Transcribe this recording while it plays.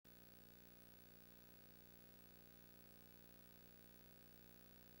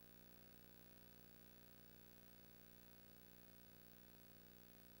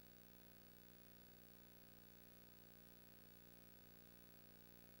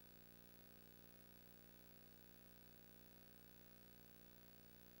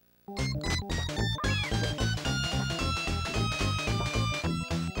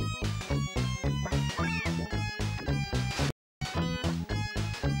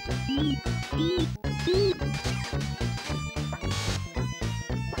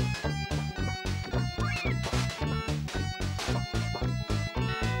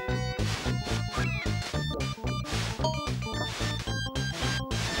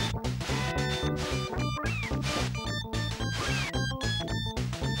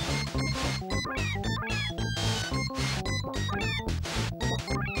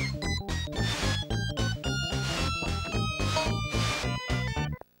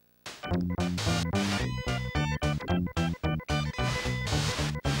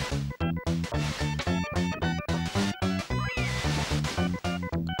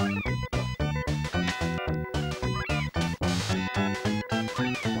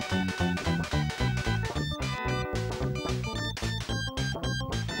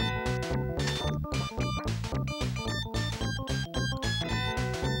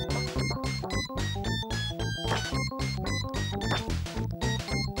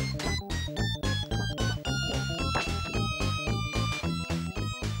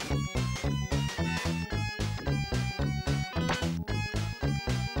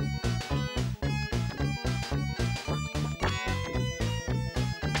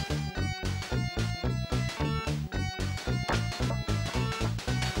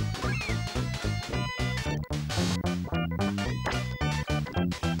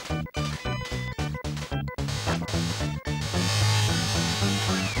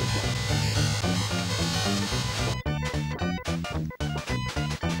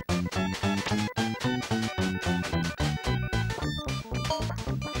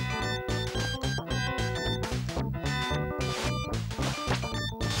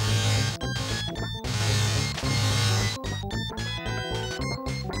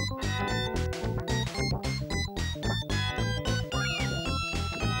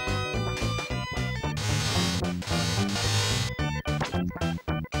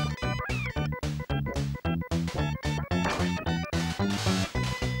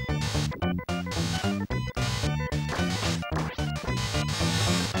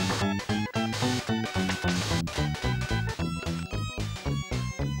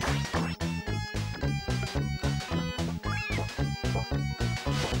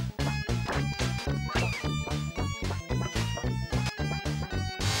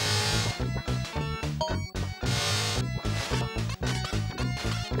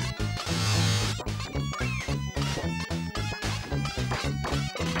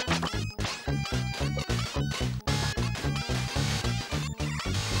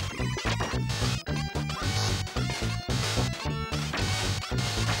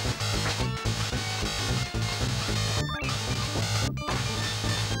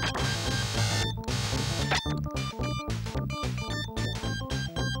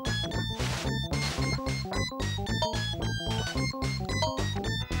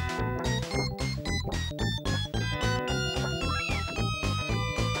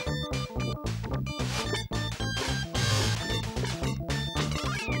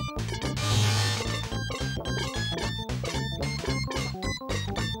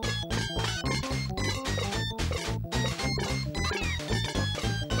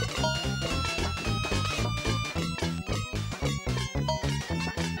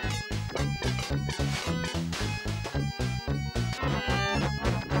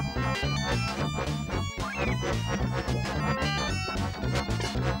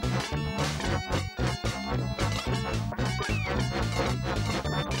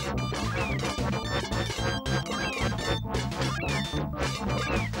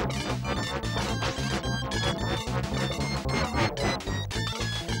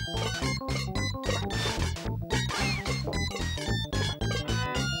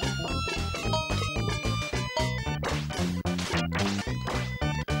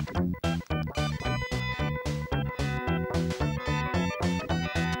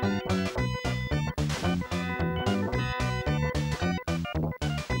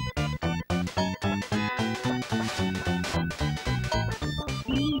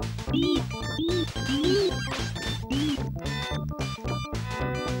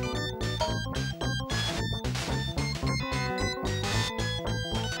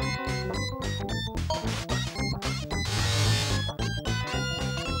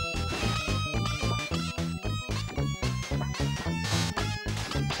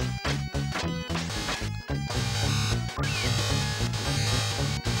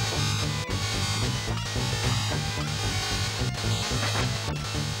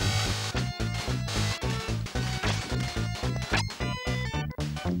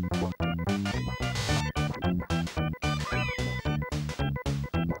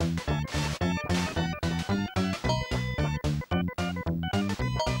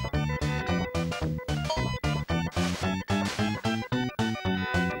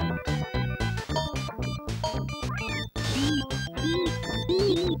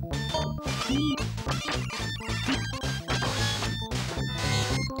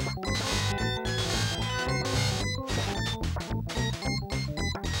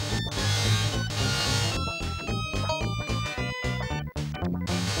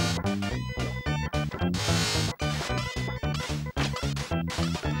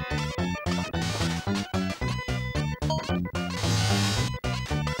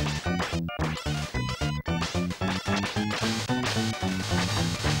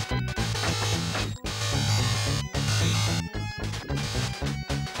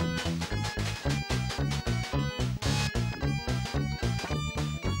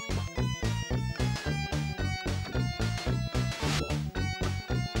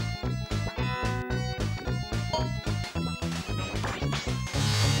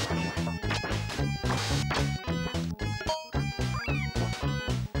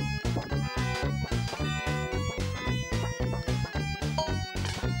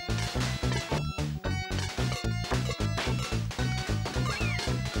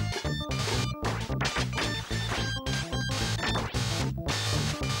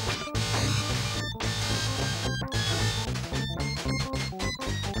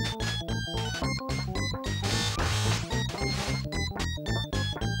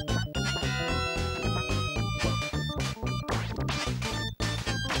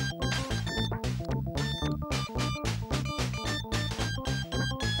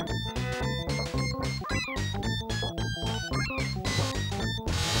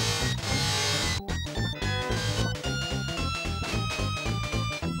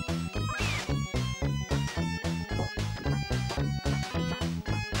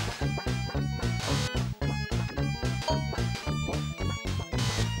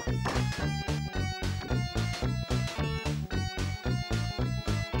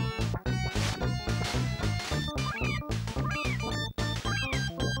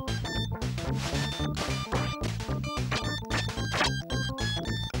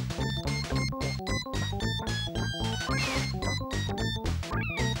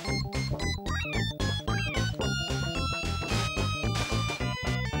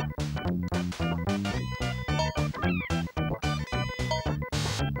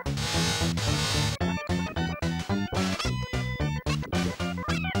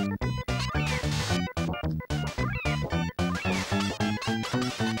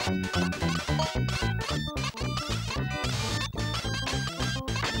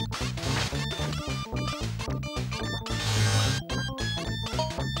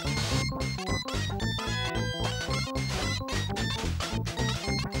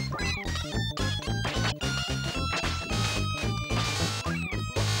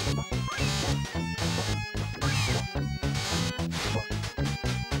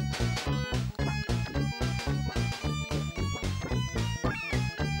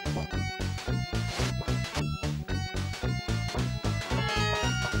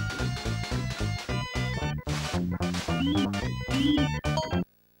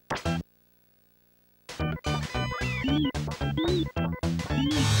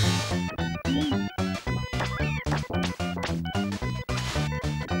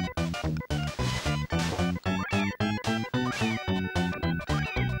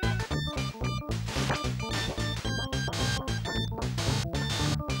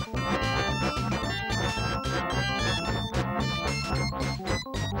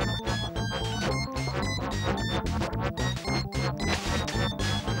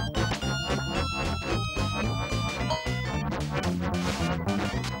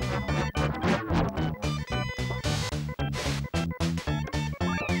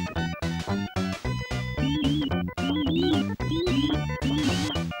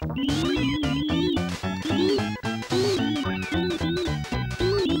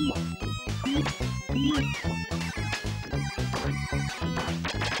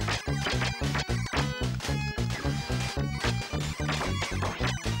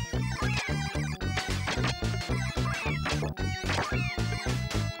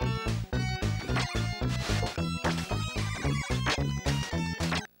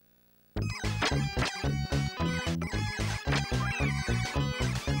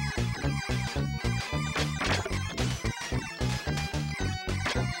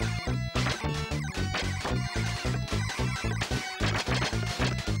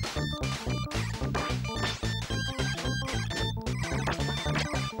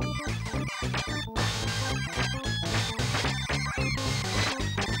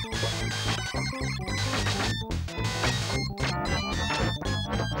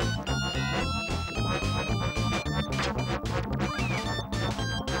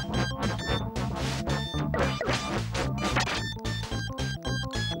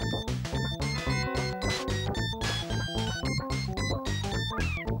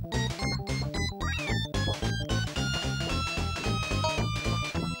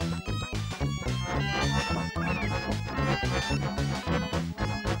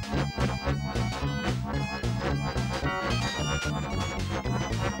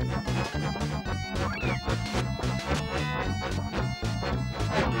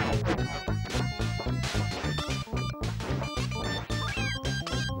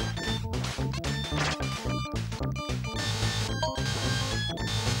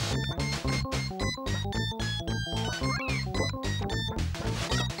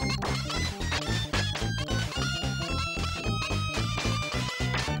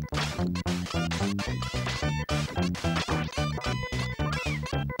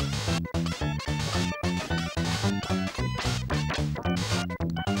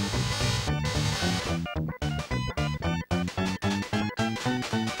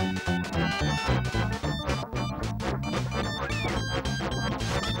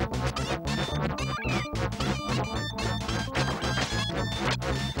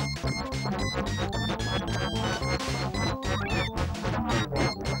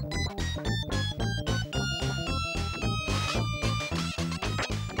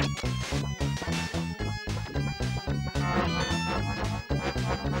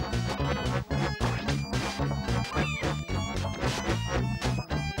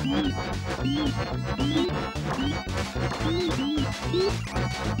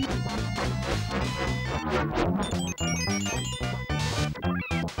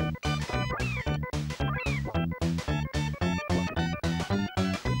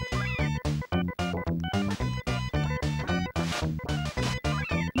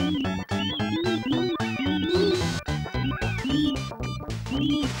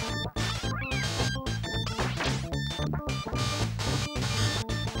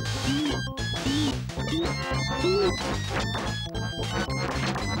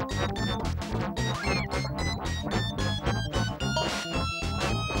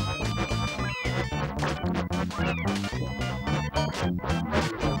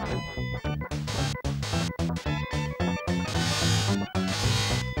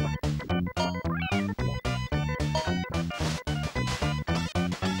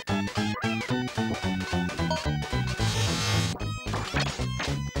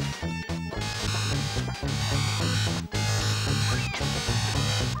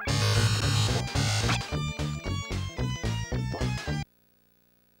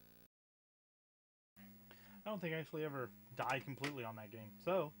I don't think I actually ever die completely on that game,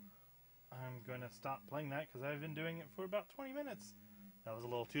 so I'm going to stop playing that because I've been doing it for about 20 minutes. That was a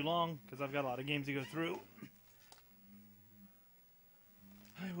little too long because I've got a lot of games to go through.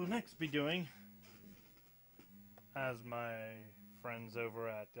 I will next be doing, as my friends over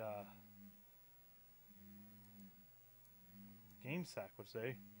at GameSack would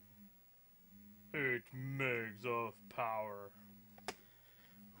say, 8 megs of power.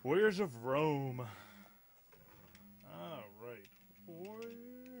 Warriors of Rome. Alright,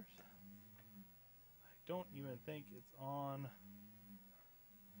 Warriors. I don't even think it's on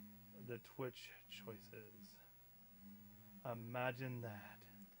the Twitch choices. Imagine that.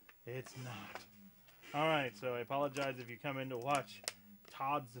 It's not. Alright, so I apologize if you come in to watch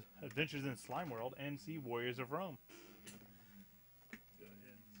Todd's Adventures in Slime World and see Warriors of Rome. Go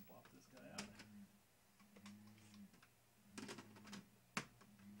ahead and swap this guy out.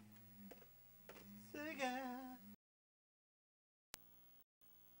 Sega!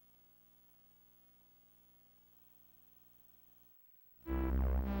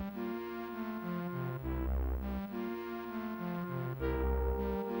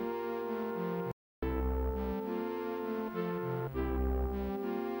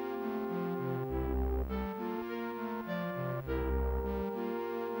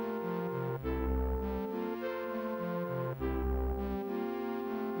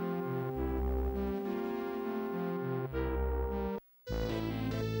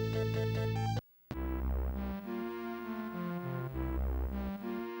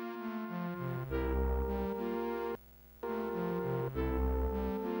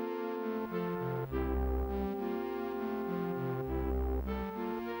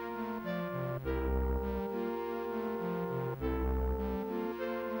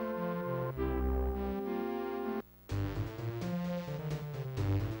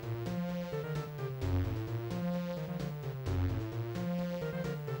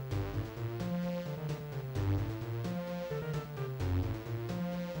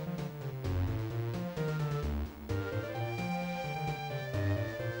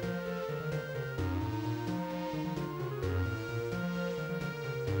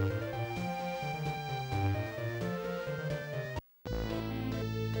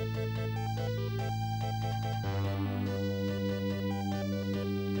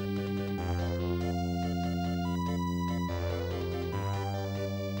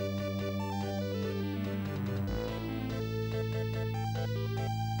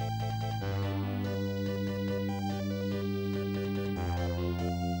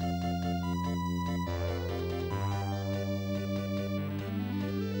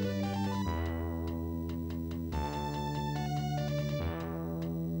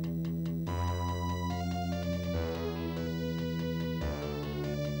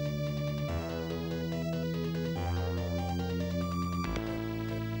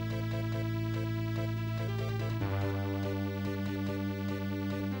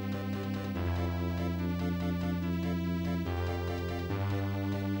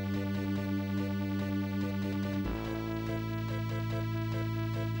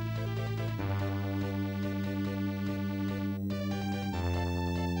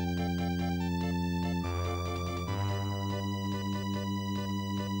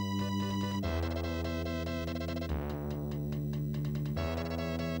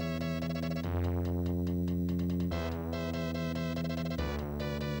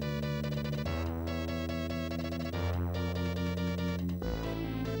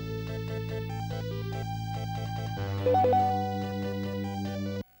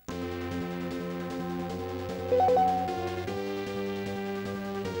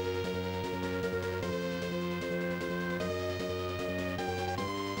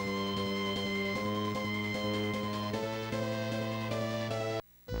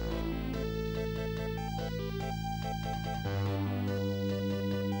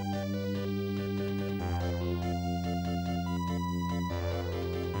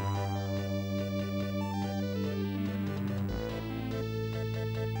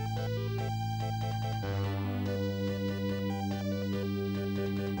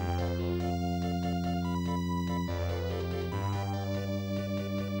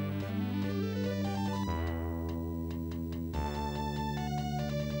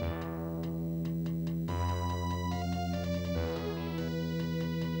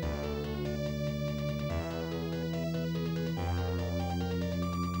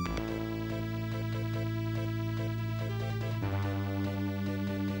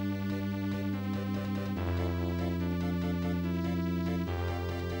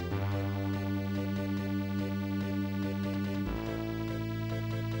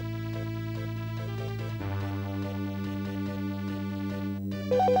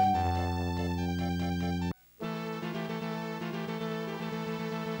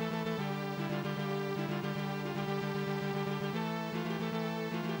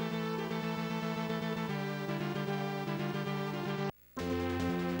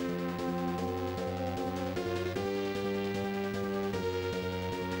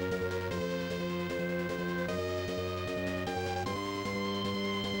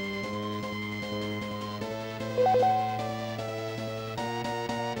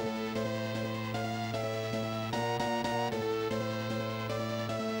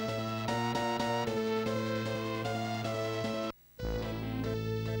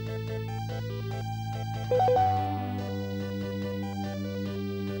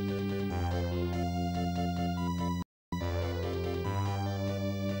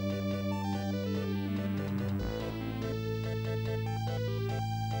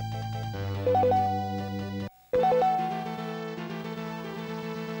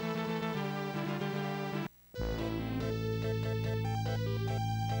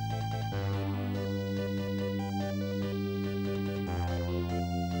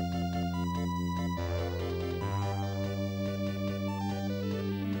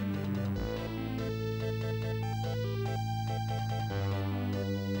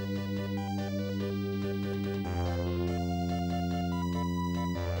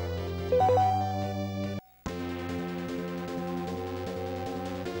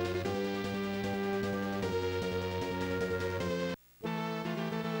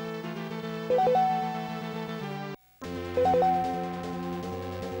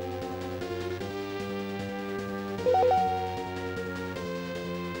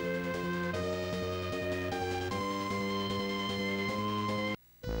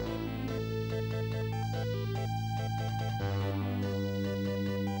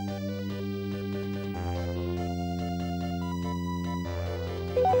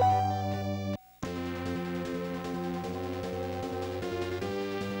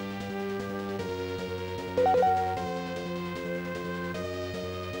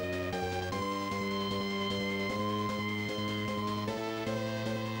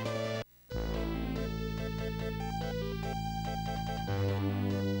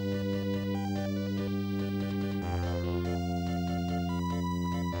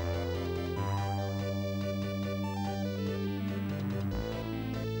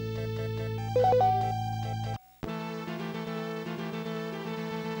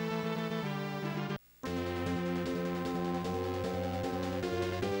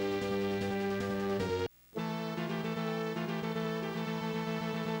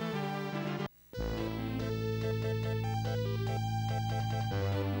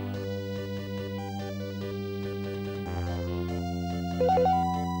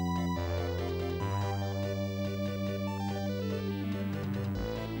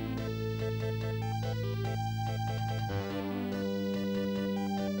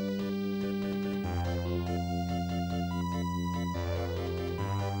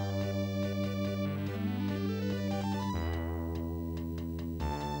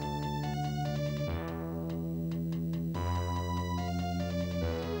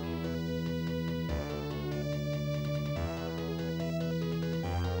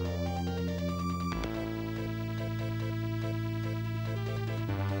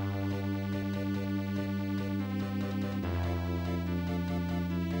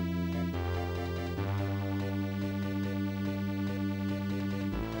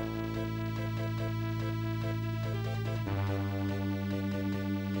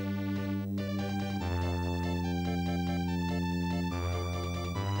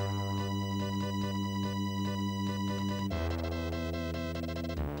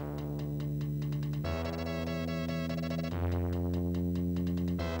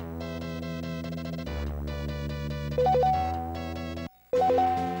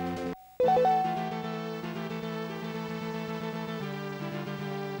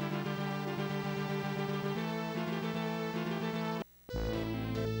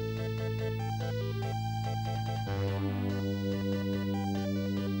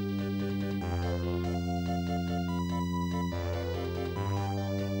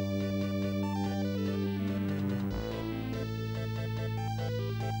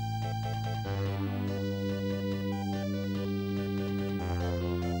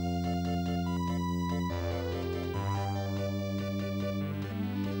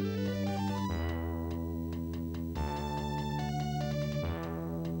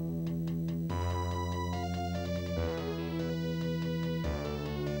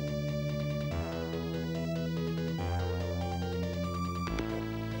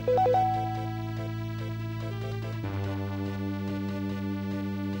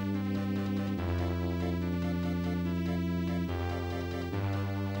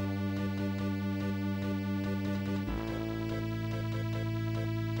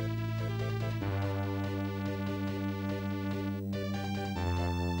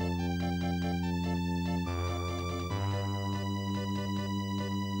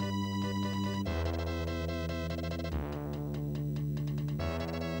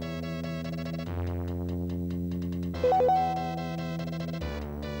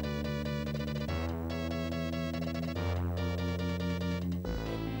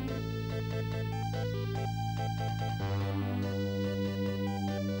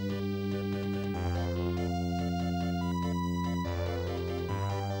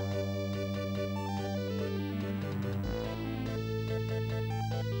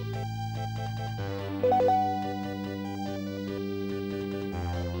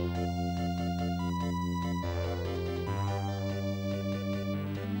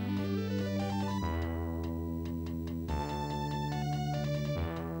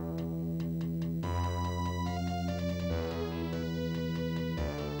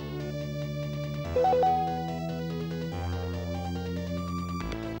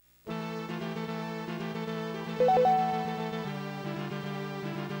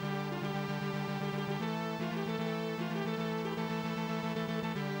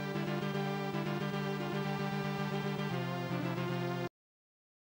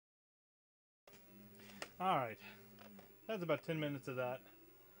 Alright, that's about 10 minutes of that.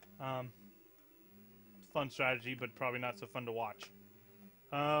 Fun strategy, but probably not so fun to watch.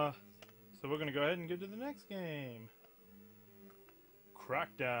 So we're going to go ahead and get to the next game.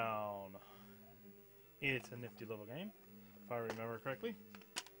 Crackdown. It's a nifty little game, if I remember correctly.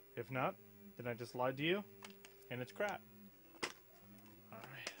 If not, then I just lied to you, and it's crap.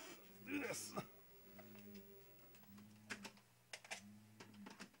 Alright, let's do this.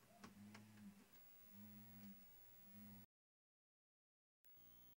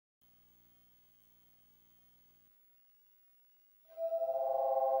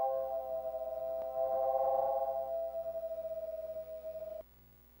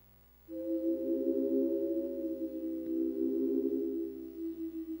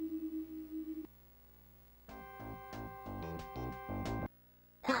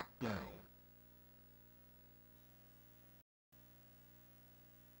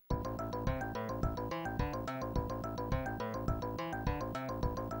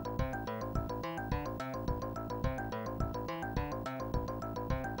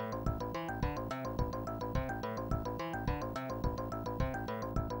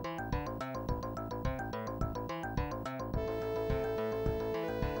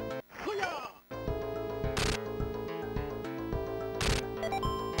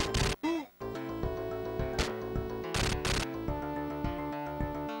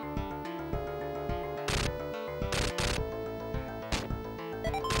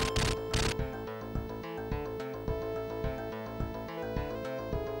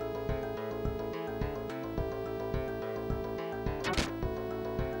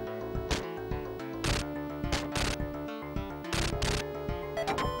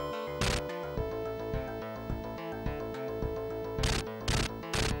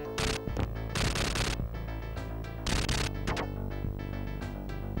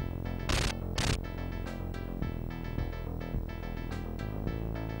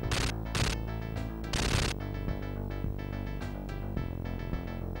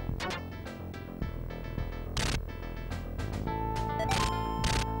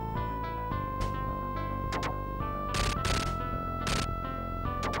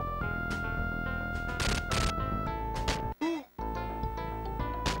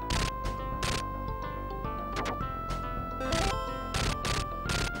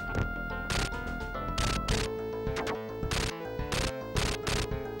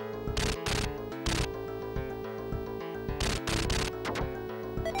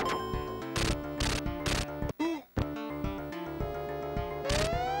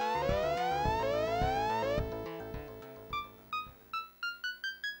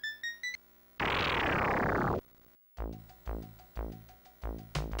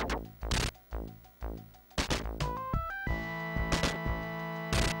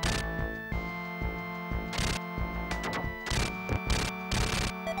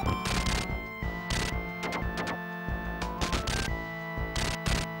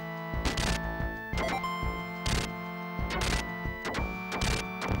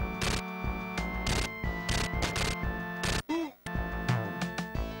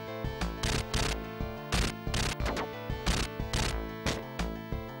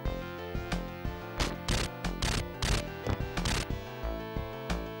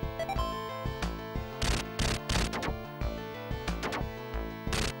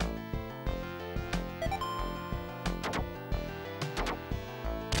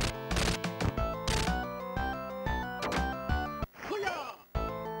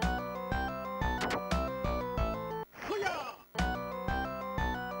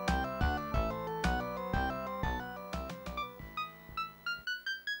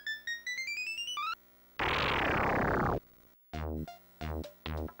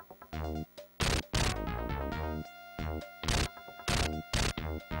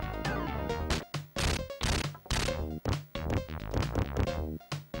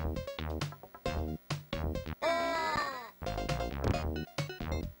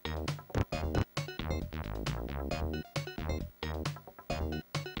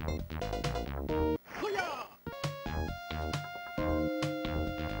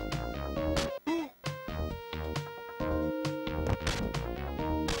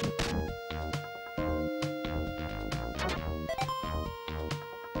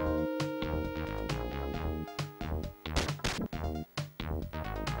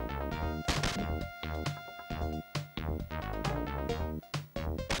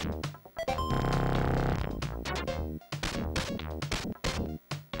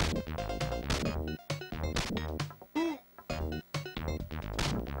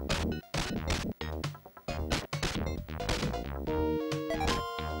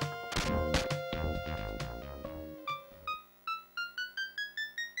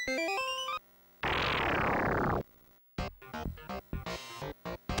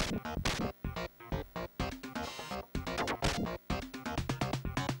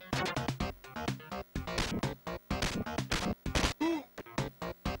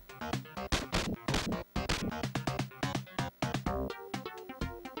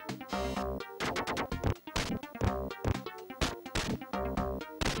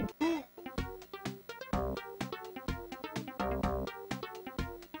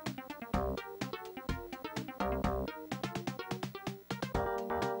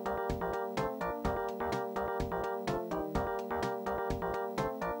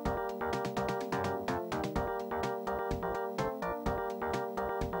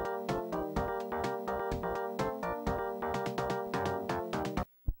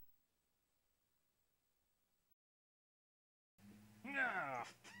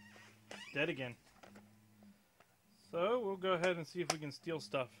 Dead again. So we'll go ahead and see if we can steal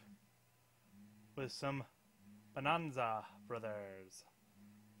stuff with some Bonanza Brothers.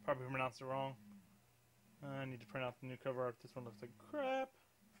 Probably pronounced it wrong. I need to print out the new cover art. This one looks like crap.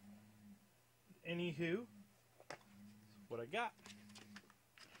 Anywho, that's what I got.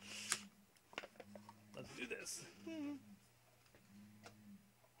 Let's do this.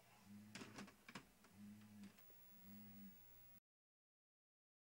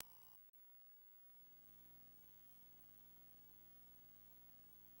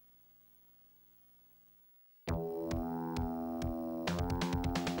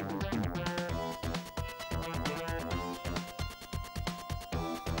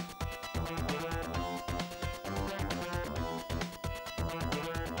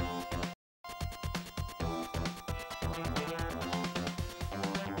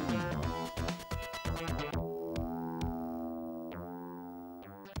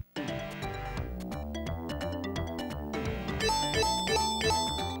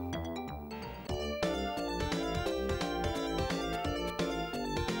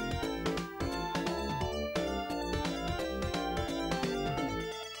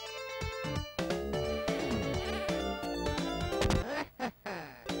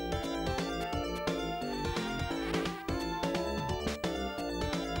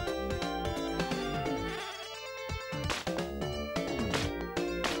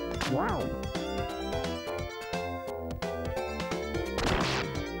 Wow.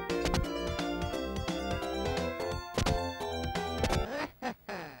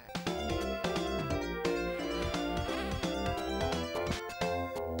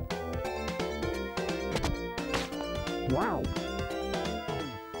 Wow.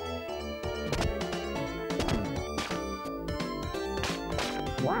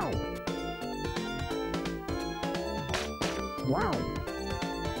 Wow.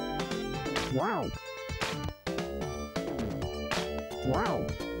 Wow. Wow. Wow.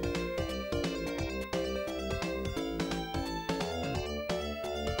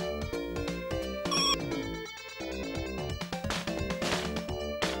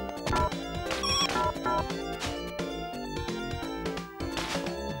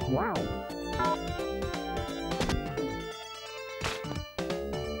 Wow.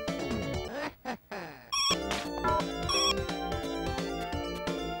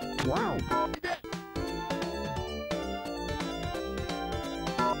 Wow.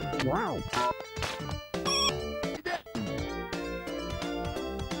 Wow.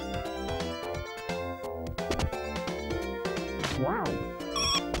 Wow.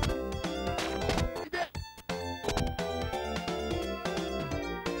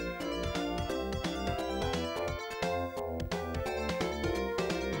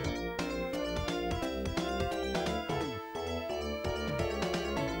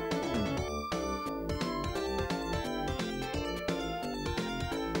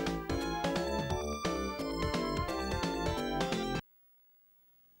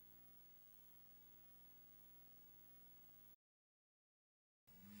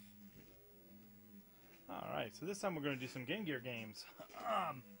 Alright, so this time we're going to do some Game Gear games.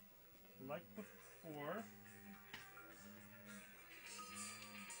 Like before.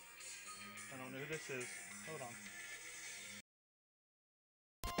 I don't know who this is. Hold on.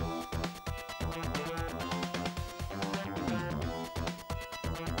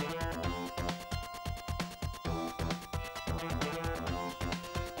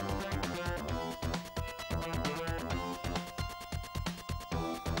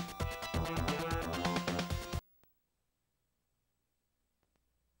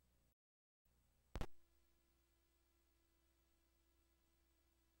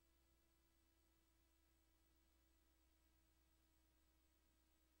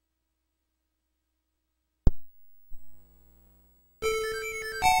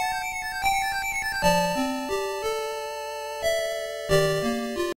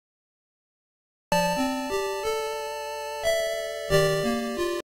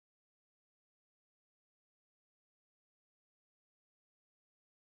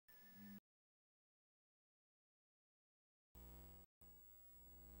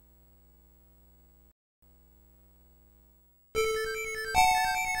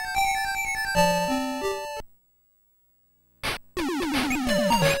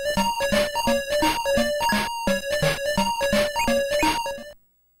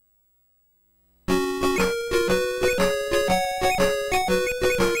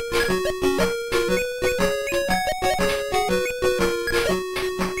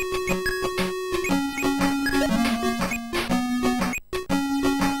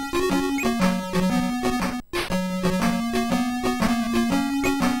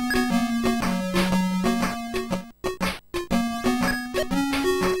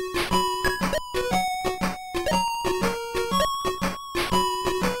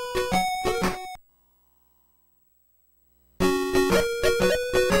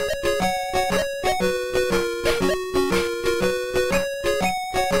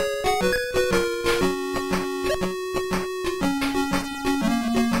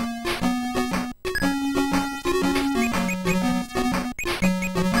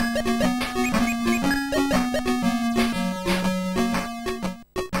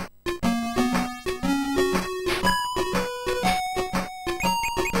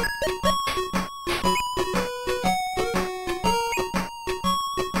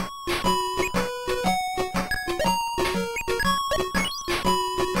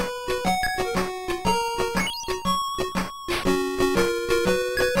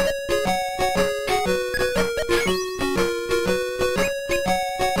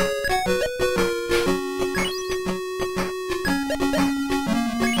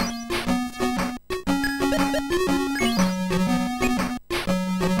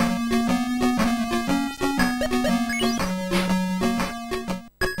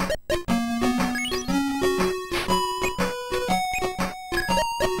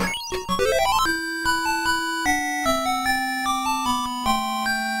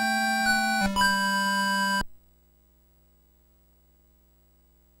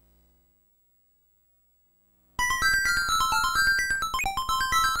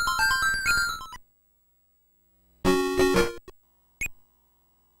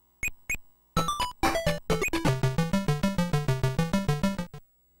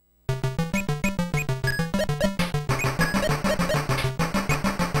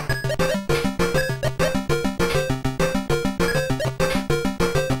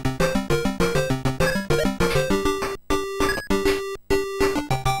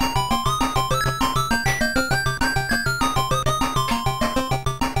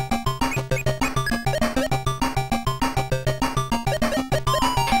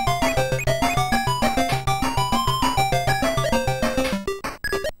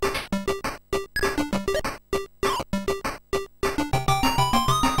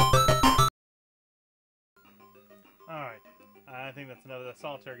 I think that's another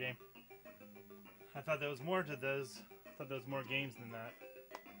solitaire game. I thought there was more to those. I thought there was more games than that.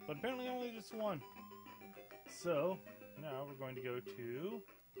 But apparently only just one. So, now we're going to go to...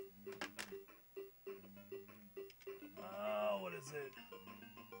 Oh, what is it?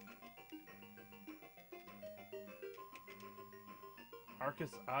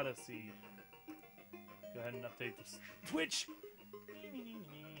 Arcus Odyssey. Go ahead and update this Twitch.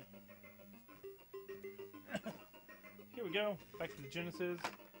 Here we go. Back to the Genesis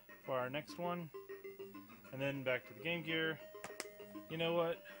for our next one. And then back to the Game Gear. You know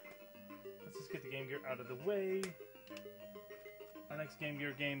what? Let's just get the Game Gear out of the way. Our next Game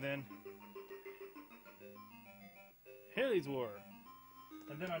Gear game then. Halley Wars.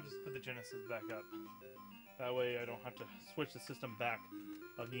 And then I'll just put the Genesis back up. That way I don't have to switch the system back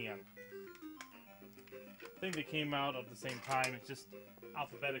again. I think they came out at the same time. It's just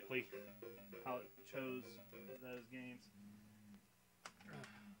alphabetically how it chose those games.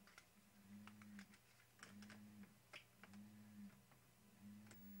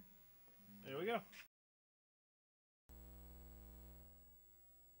 There we go.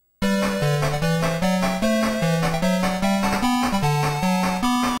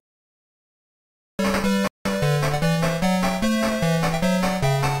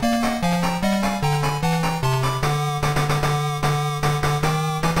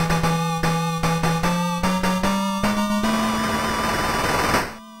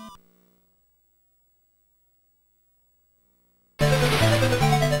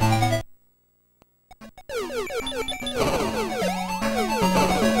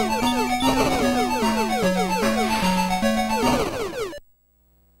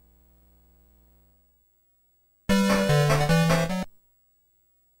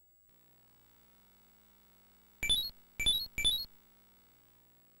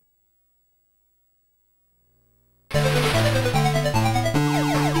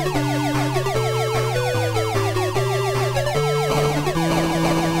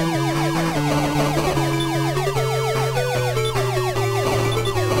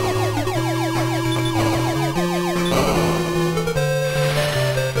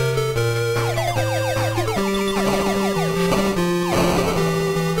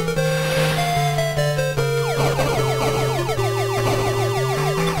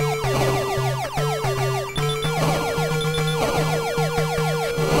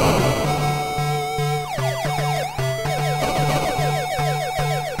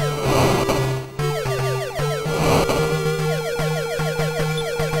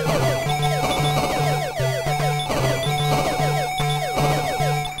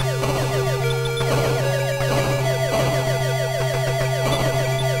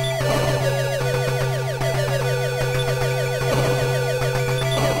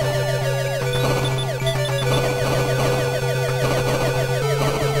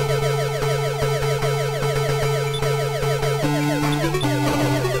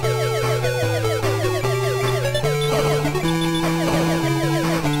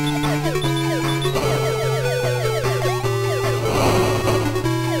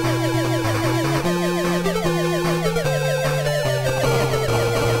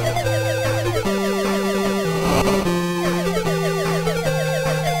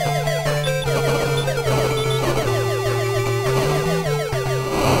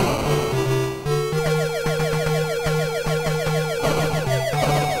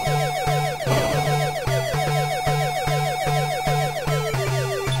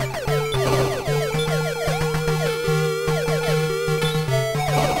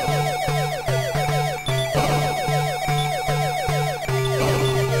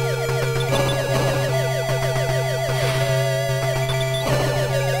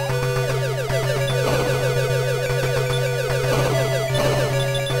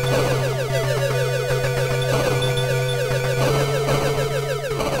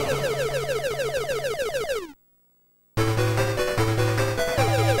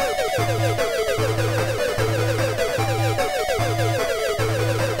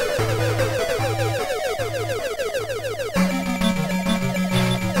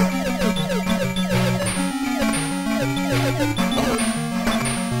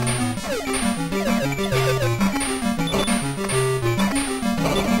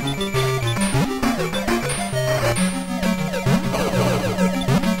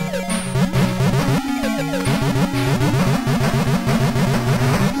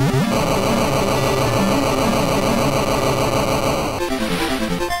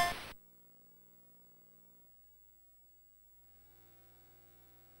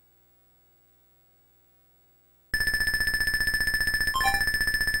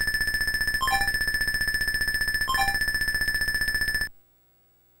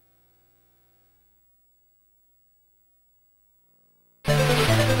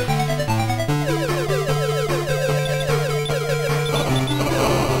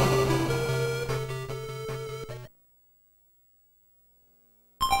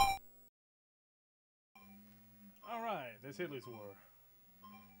 Nice hit, loose war.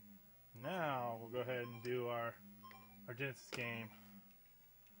 Now we'll go ahead and do our Genesis game.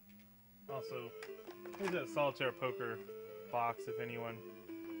 Also, here's that Solitaire Poker box if anyone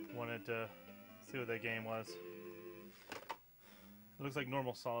wanted to see what that game was. It looks like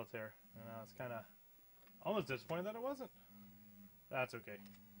normal Solitaire, and I was kind of almost disappointed that it wasn't. That's okay.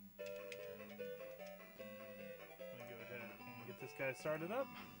 Let me go ahead and get this guy started up.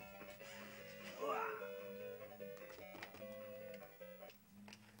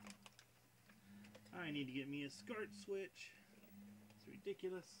 I need to get me a SCART switch. It's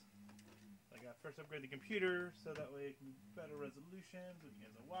ridiculous. I got to first upgrade the computer so that way it can be better resolutions when you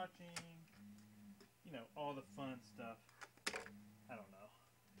guys are watching. You know, all the fun stuff. I don't know.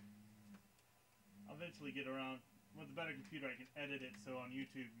 I'll eventually get around. With a better computer I can edit it so on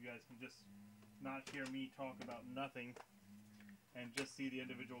YouTube you guys can just not hear me talk about nothing and just see the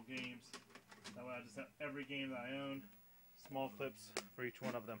individual games. That way I just have every game that I own, small clips for each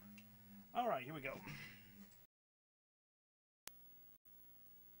one of them. Alright, here we go.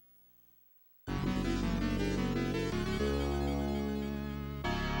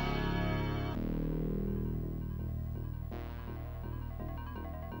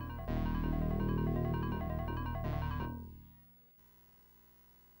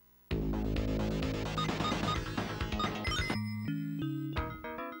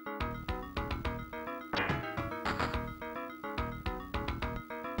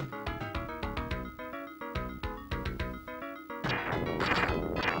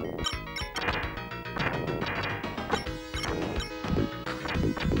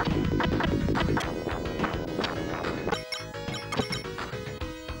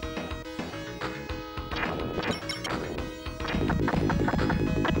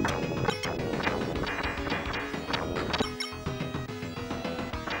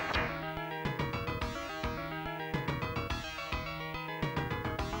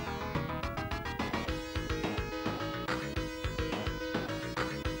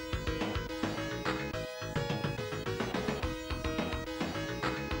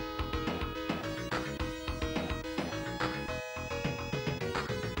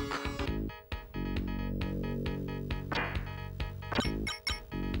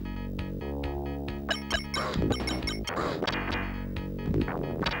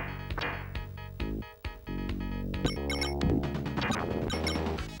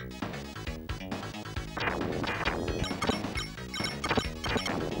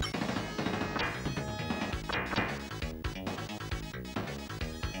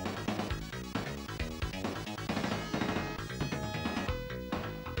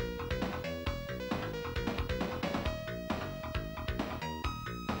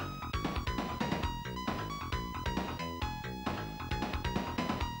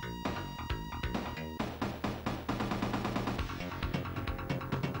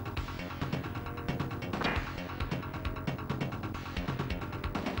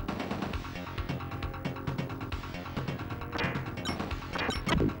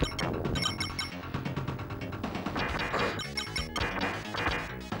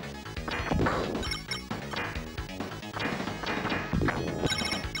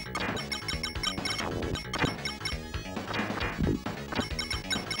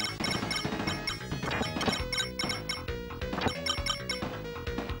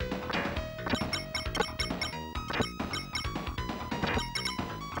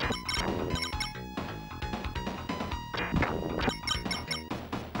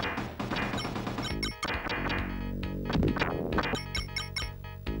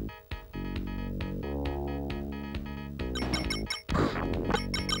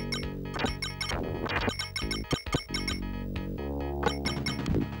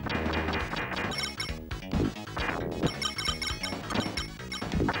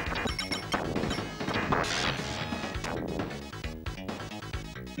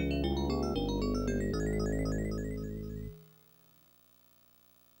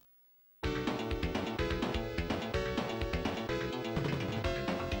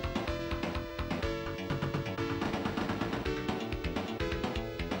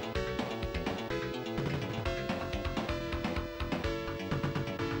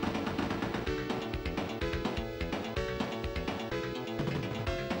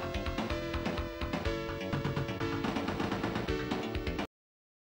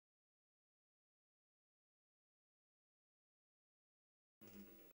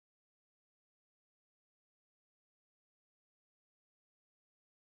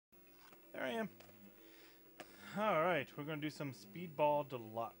 There I am. Alright, we're going to do some Speedball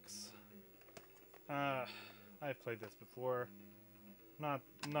Deluxe. I've played this before. Not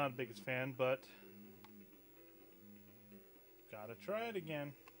the biggest fan, but Gotta try it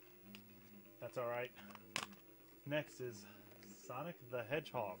again. That's alright. Next is Sonic the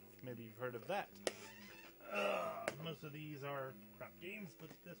Hedgehog. Maybe you've heard of that. Most of these are crap games, but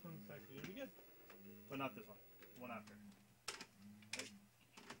this one's actually really good. But not this one. One after.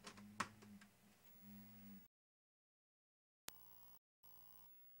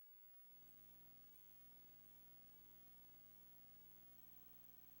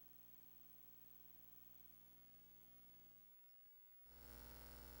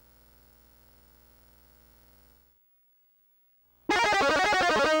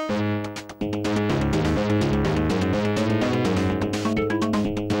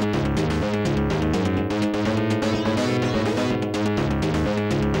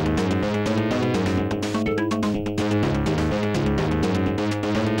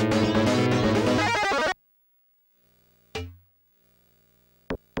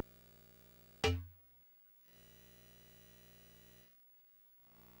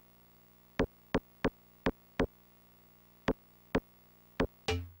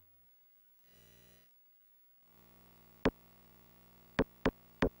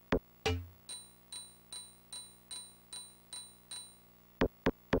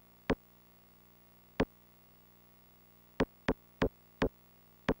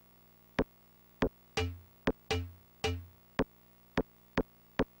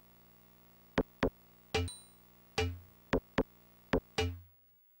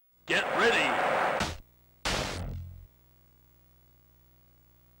 Get ready!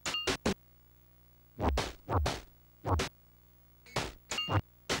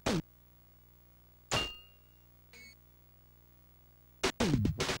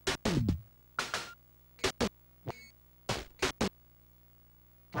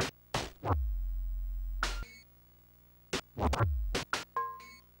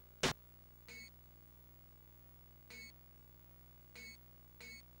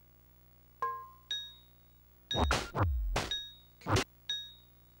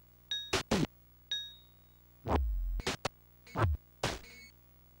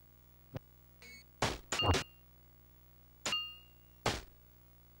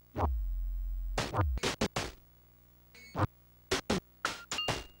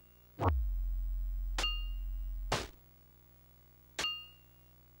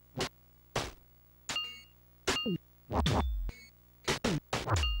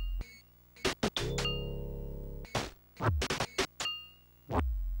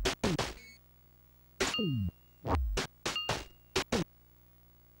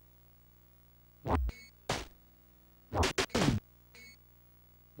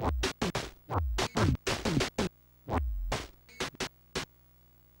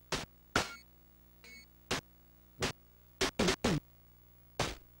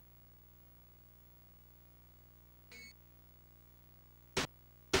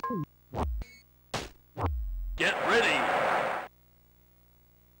 Get ready!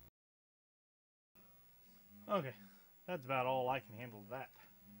 Okay, that's about all I can handle that.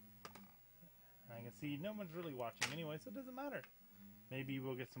 And I can see no one's really watching anyway, so it doesn't matter. Maybe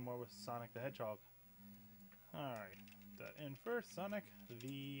we'll get some more with Sonic the Hedgehog. Alright, that in first, Sonic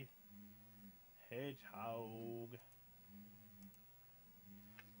the Hedgehog.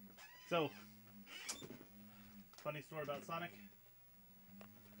 So, funny story about Sonic.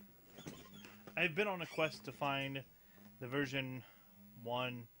 I've been on a quest to find the version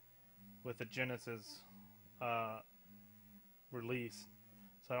 1 with the Genesis release.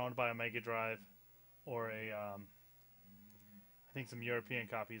 So I don't want to buy a Mega Drive or a, I think some European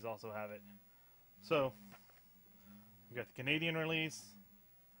copies also have it. So, we got the Canadian release,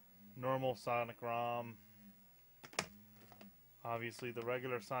 normal Sonic ROM, obviously the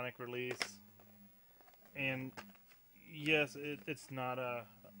regular Sonic release, and yes, it's not a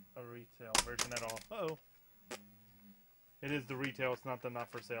retail version at all. Uh-oh. It is the retail, it's not the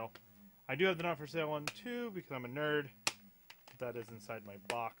not for sale. I do have the not for sale one too because I'm a nerd. That is inside my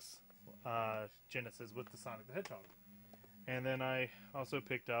box. Genesis with the Sonic the Hedgehog. And then I also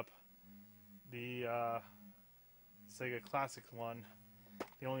picked up the Sega Classics one.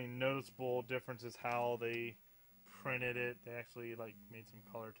 The only noticeable difference is how they printed it. They actually like made some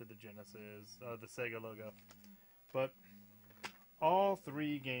color to the Genesis, the Sega logo. But all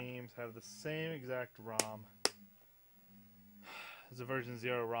three games have the same exact ROM. It's a version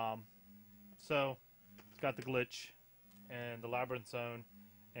 0 ROM. So, it's got the glitch and the labyrinth zone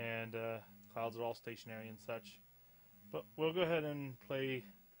and clouds are all stationary and such. But we'll go ahead and play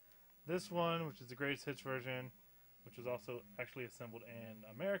this one, which is the greatest hits version, which was also actually assembled in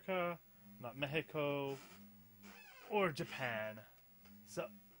America, not Mexico or Japan. So,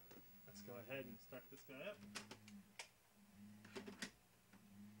 let's go ahead and start this guy up.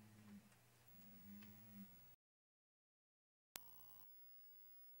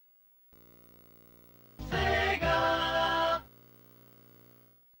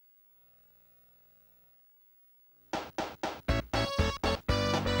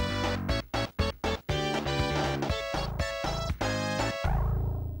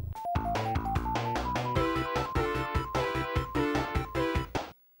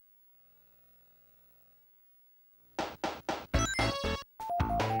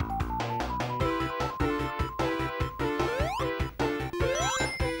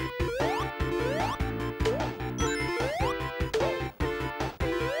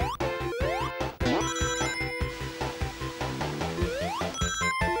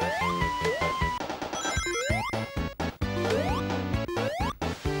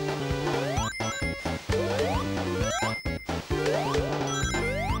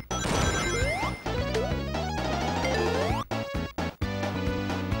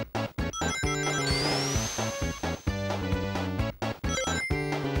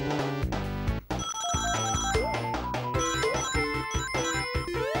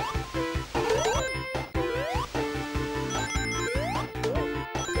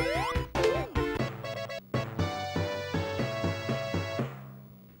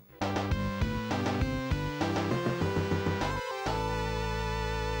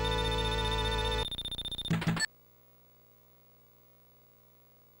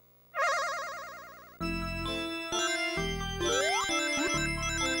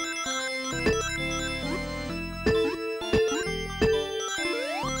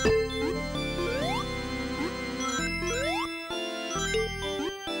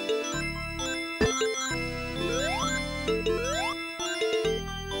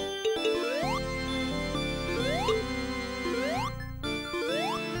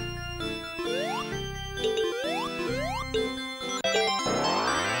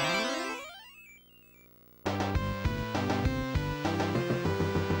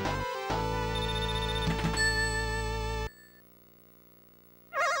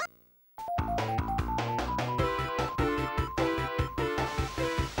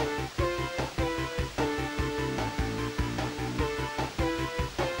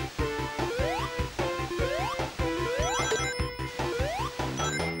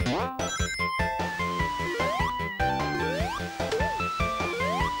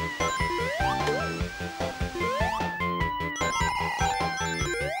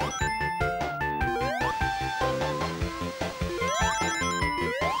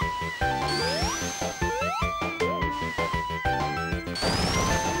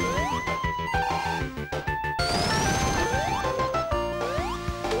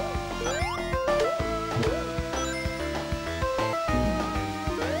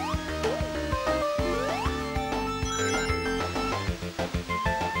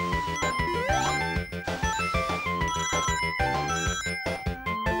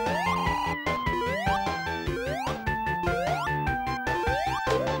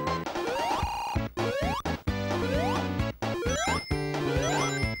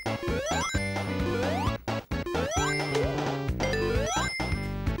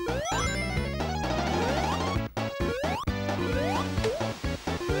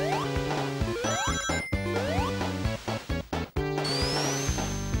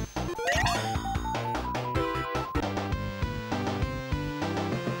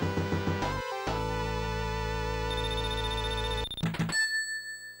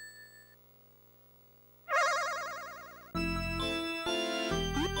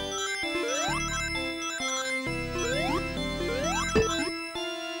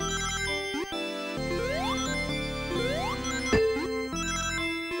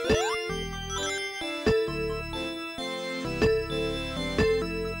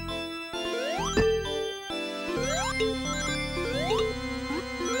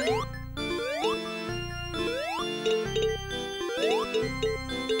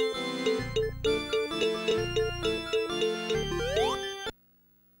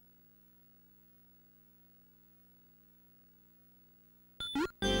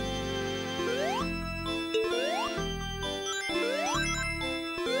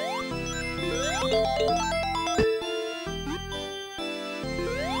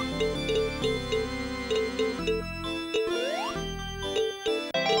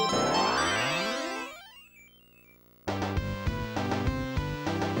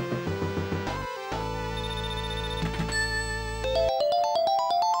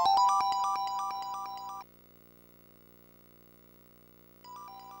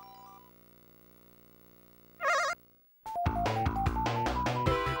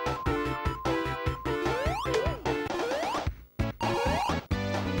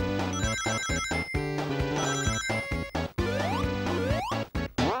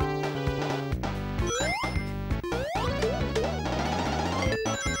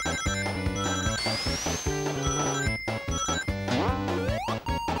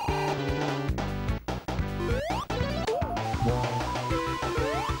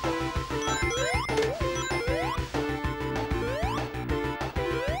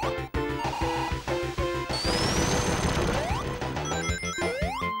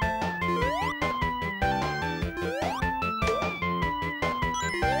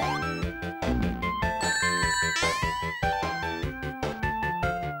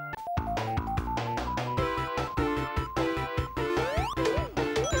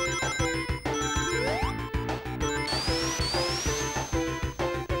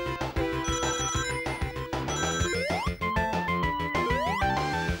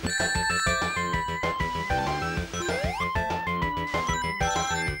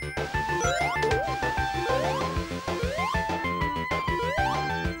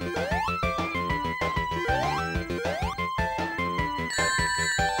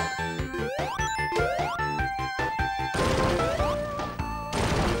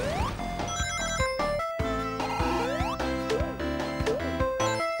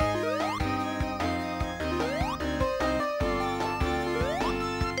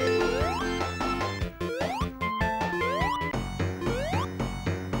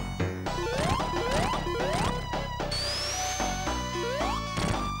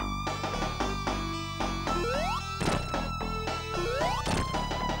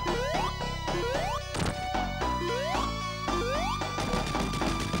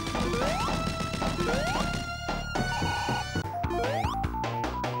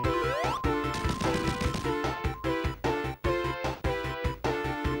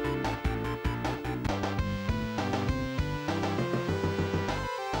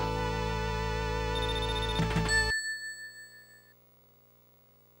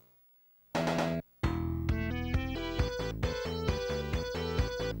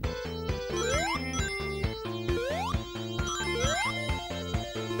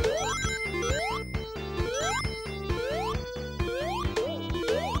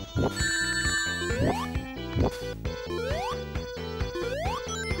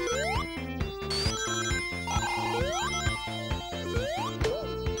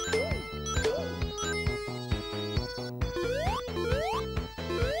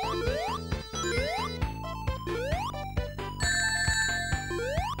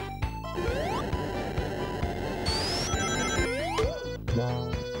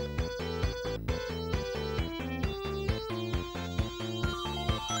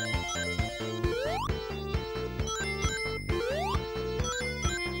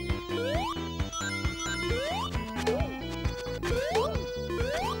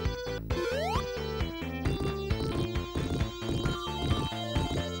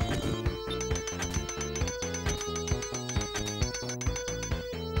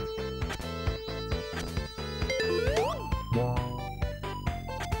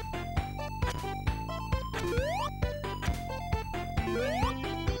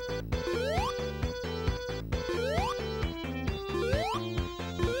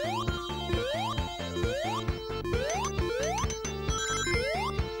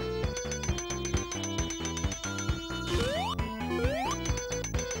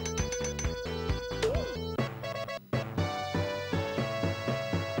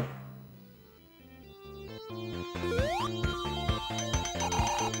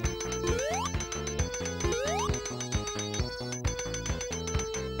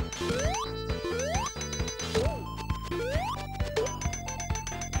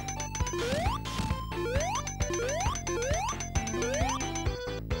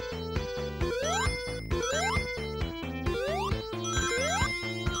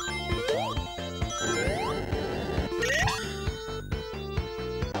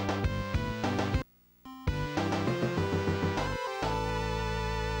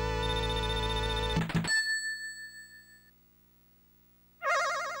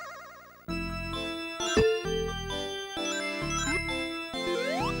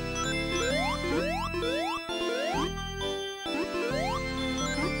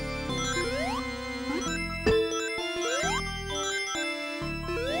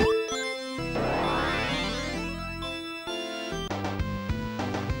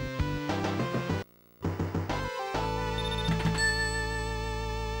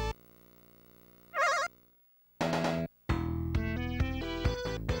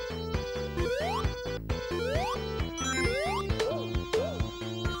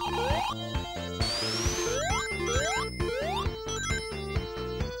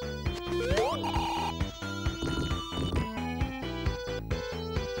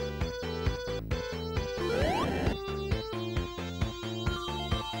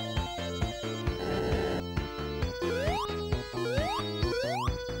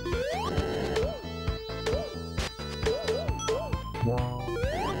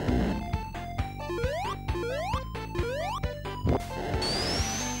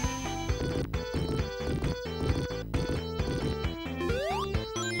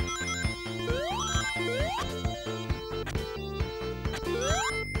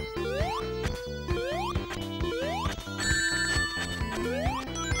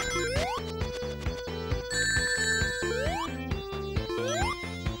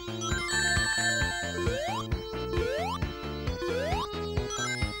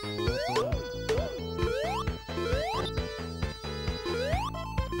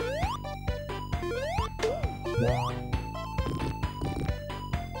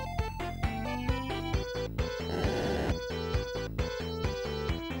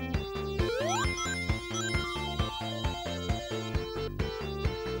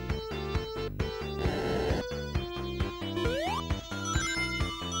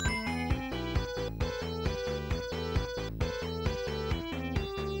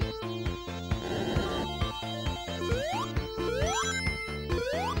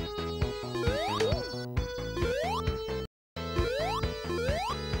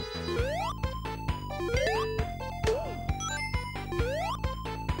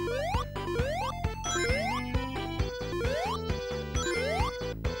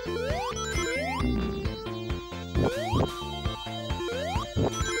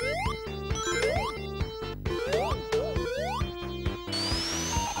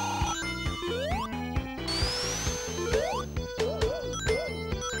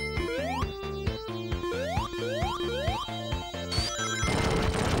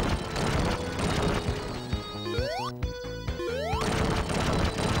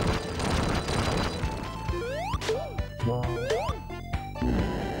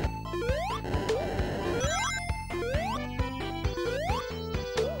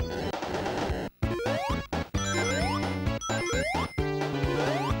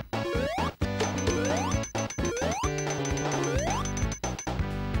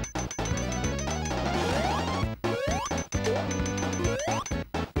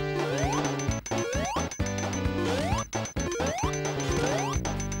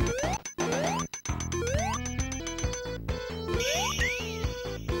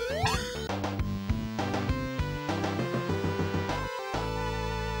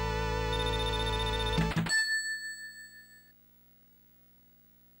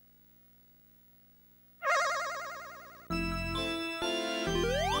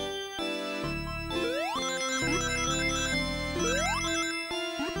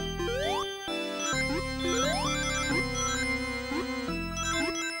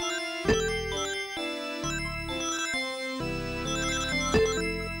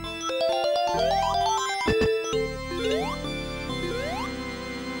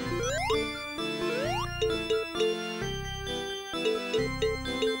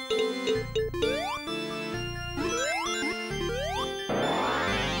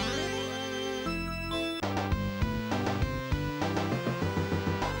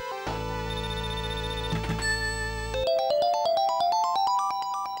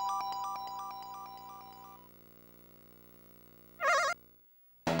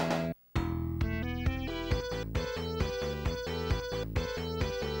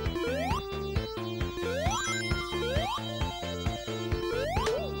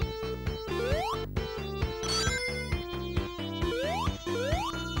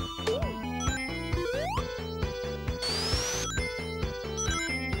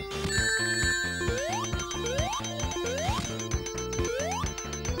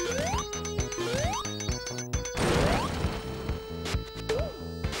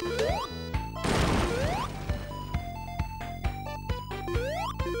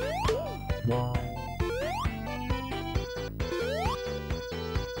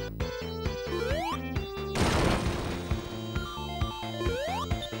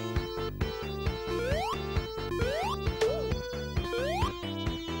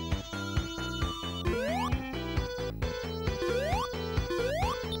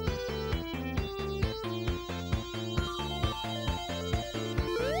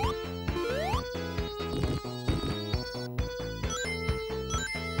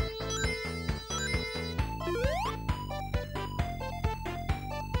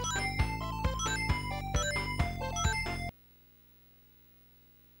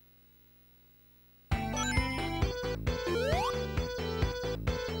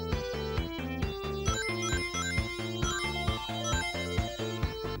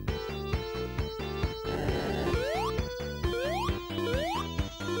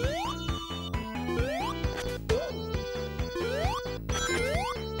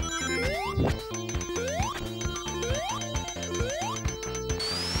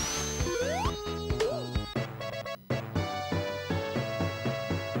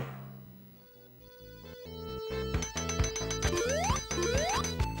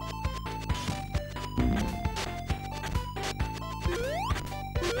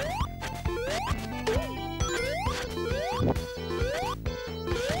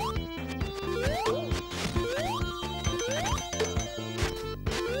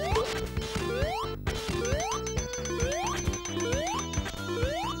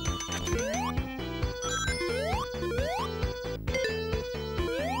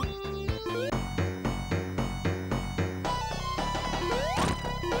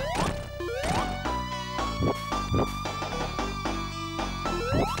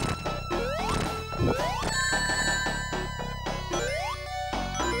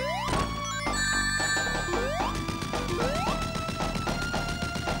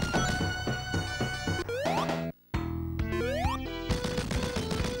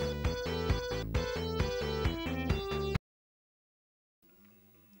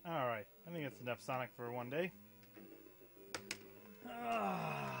 Alright, I think that's enough Sonic for one day.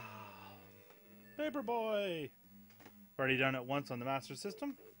 Paperboy! Already done it once on the Master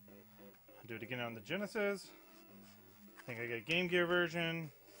System. I'll do it again on the Genesis. I think I got a Game Gear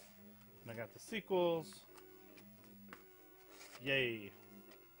version. And I got the sequels. Yay.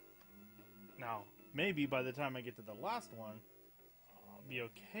 Now, maybe by the time I get to the last one, I'll be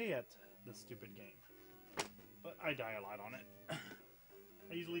okay at this stupid game. But I die a lot on it.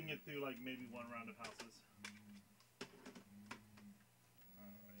 I usually can get through like maybe one round of houses.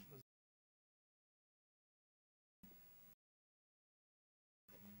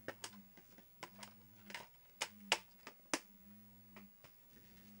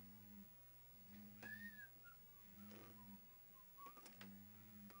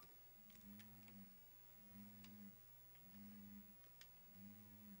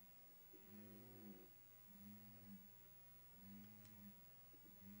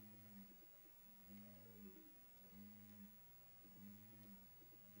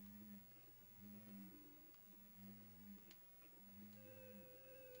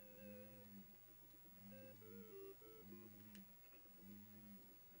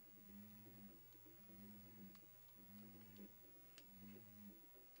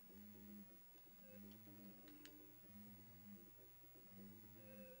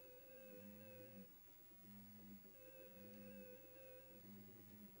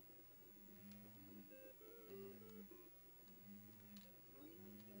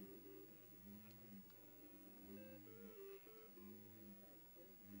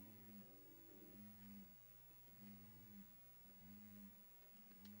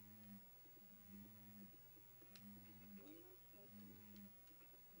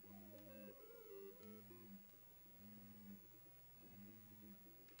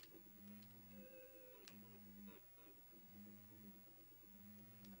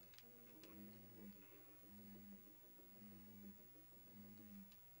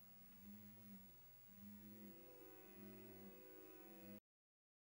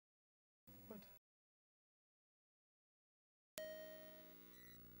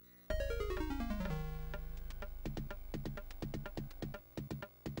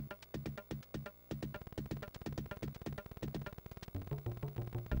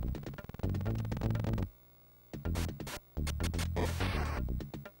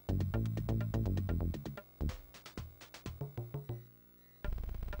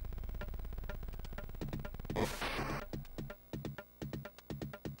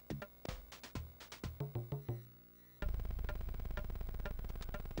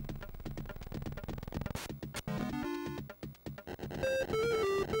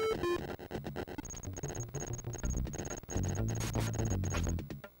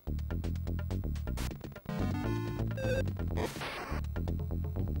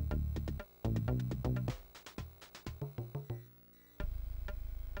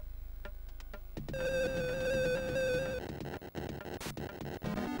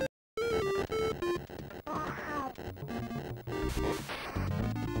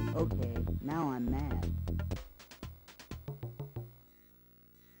 Okay, now I'm mad.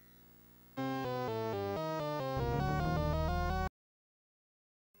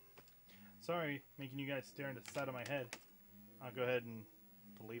 Sorry, making you guys stare into the side of my head. I'll go ahead and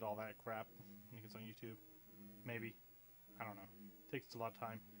delete all that crap. I think it's on YouTube. Maybe. I don't know. Takes a lot of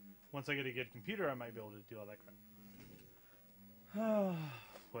time. Once I get a good computer, I might be able to do all that crap.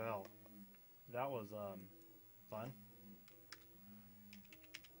 Well, that was fun.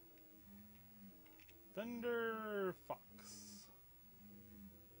 ThunderFox.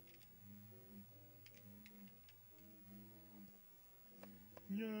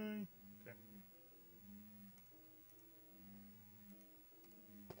 Yay. Okay.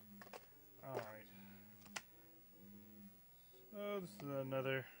 Alright. So this is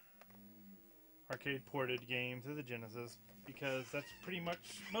another arcade ported game to the Genesis, because that's pretty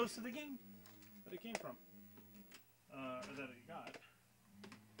much most of the game that it came from. Or that it got.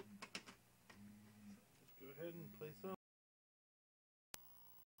 Let's go ahead and play some.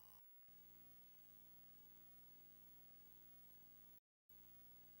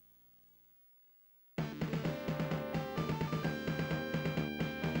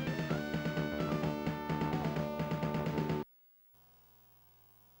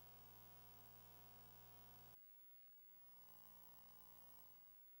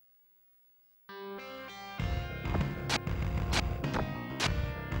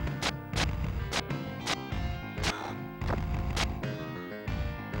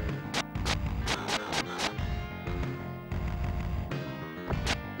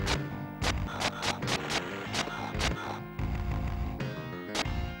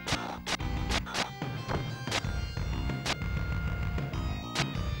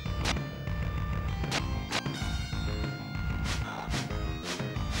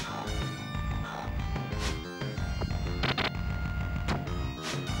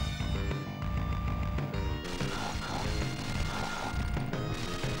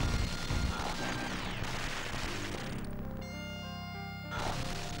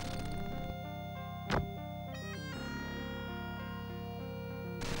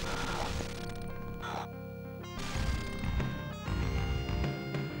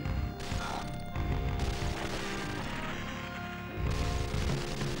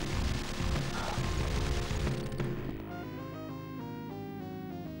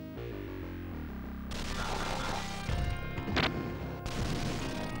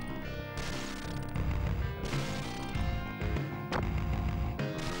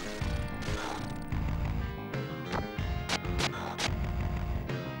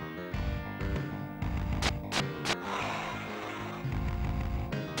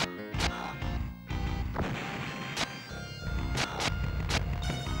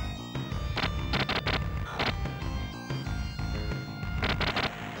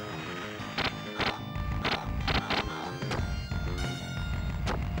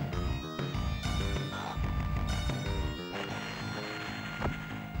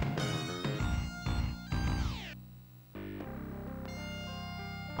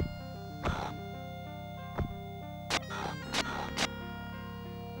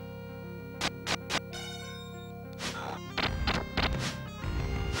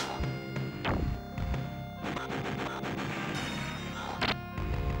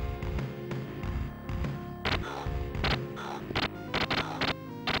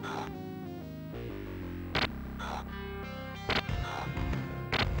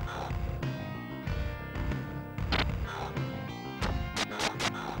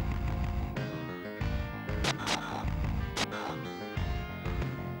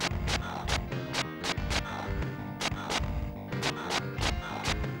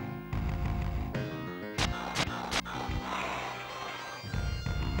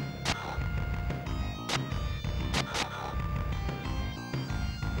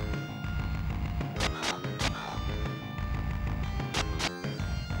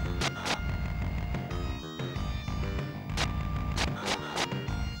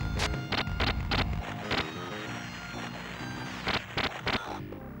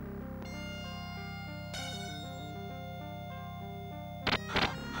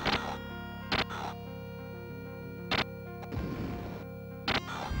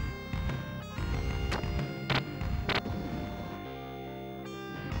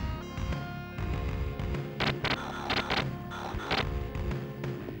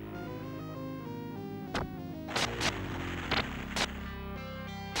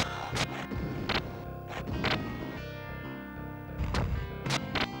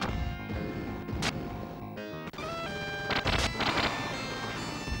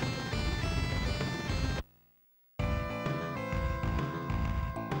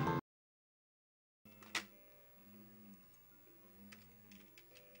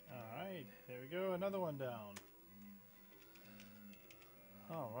 we go, another one down.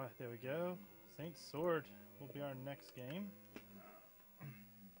 Alright, there we go. Saint's Sword will be our next game.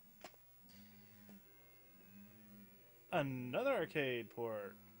 Another arcade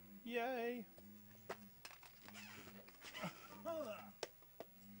port. Yay!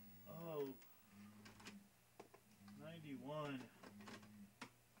 Oh. 91.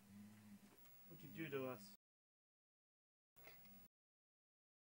 What'd you do to us?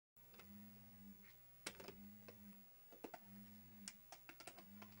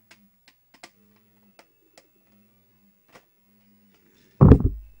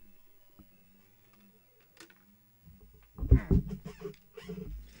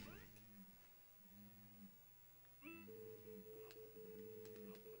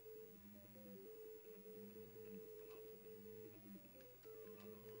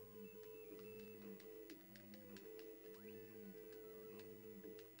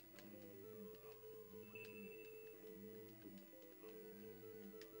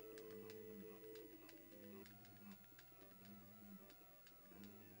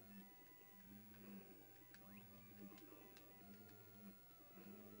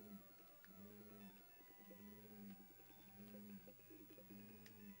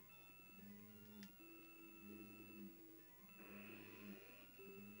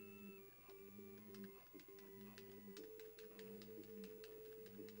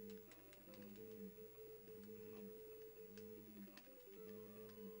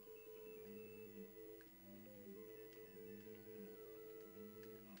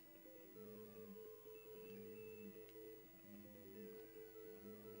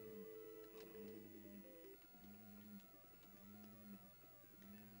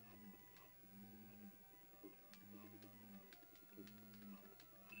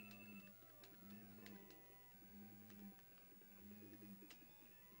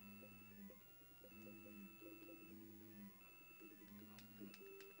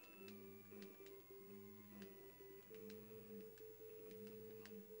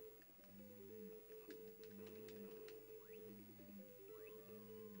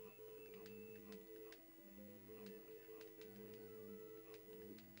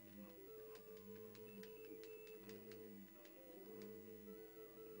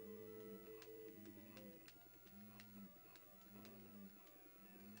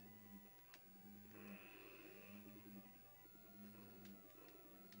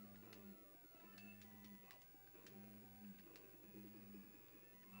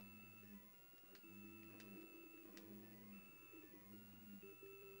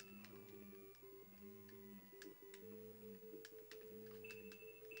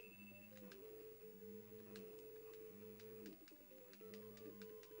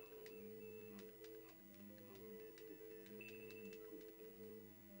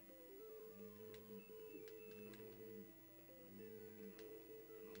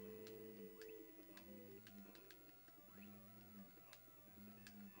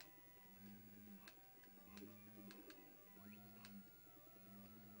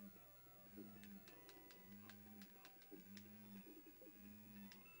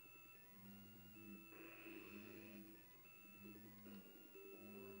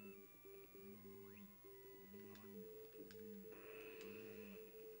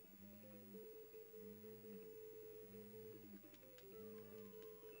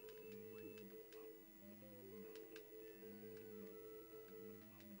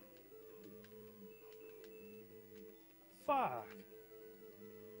 Fuck.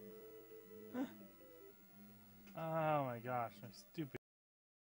 Oh my gosh, my stupid.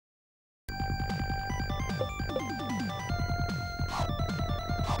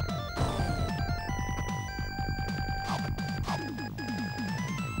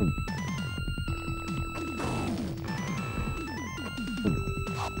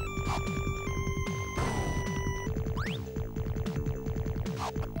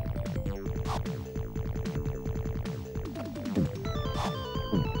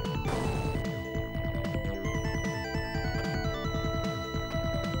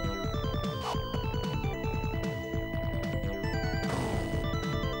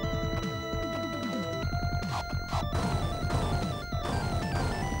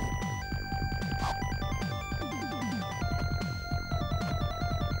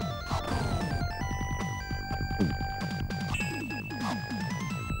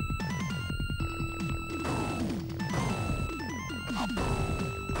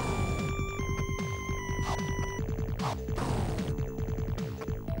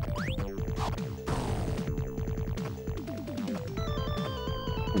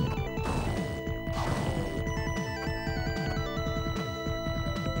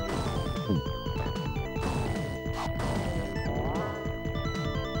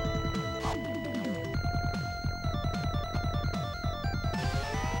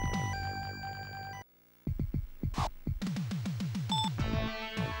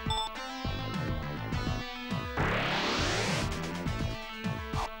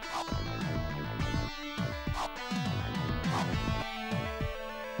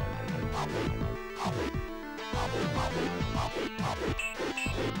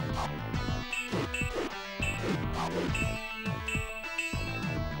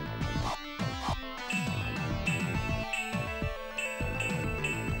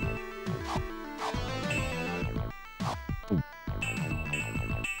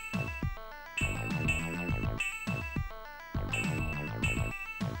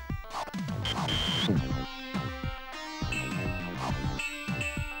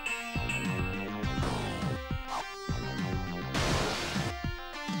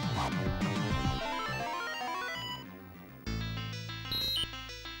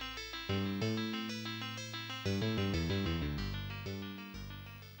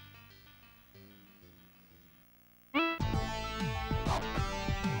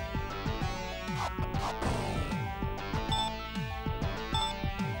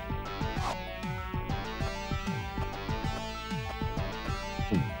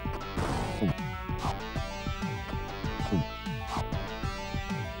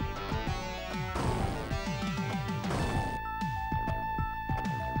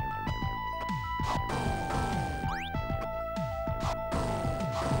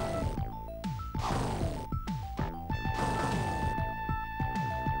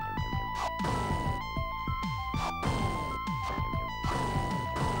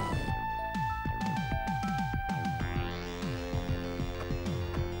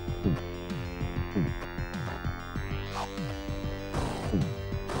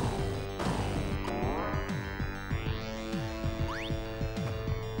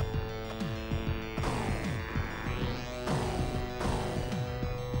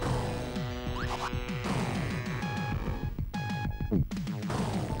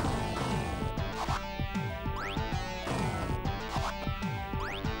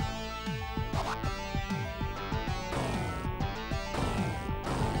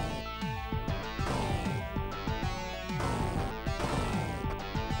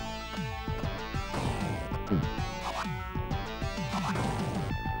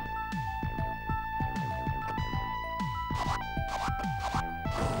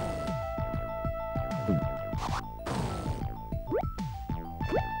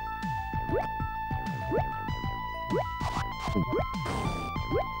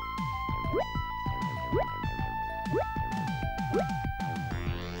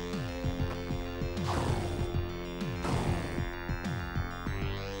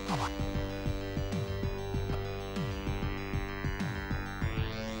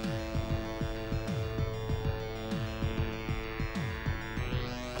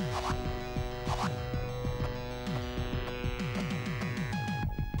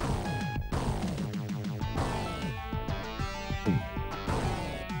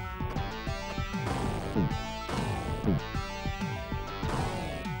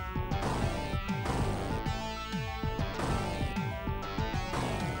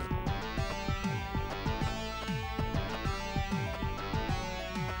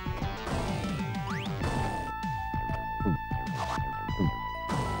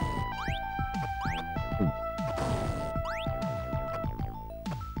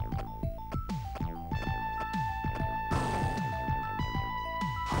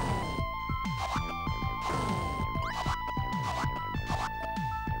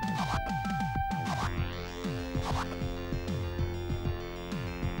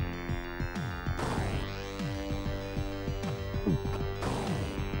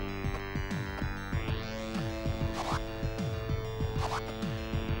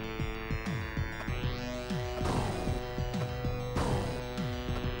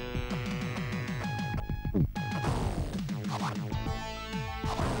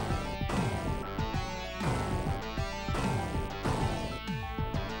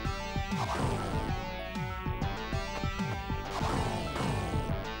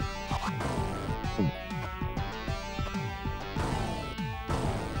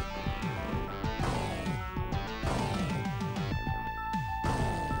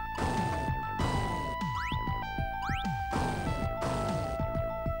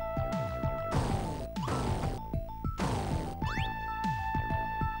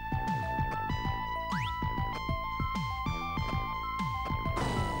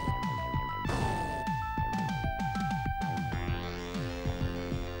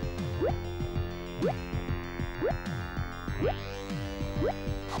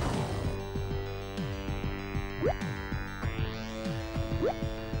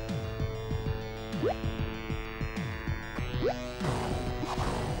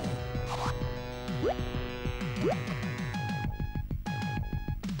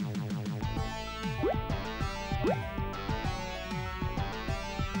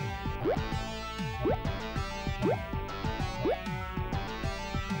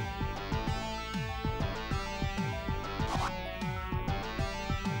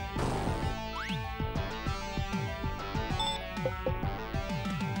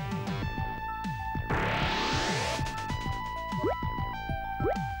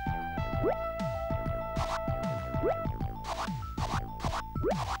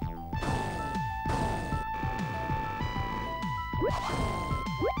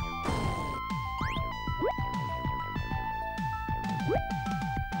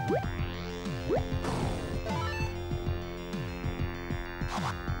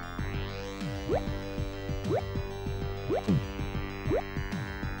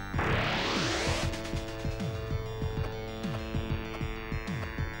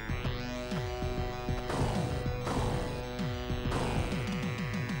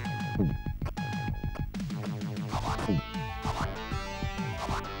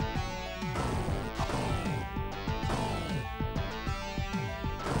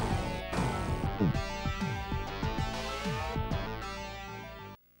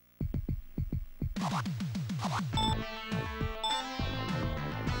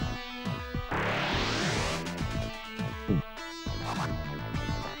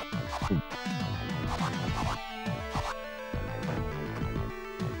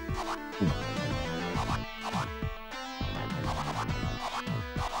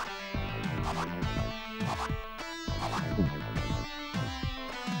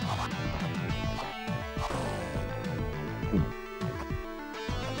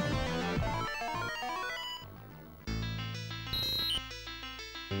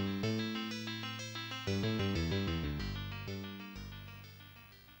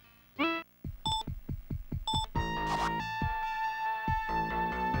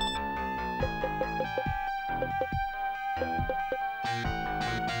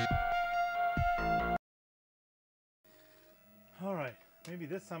 Alright, maybe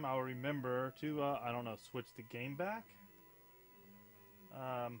this time I'll remember to, I don't know, switch the game back.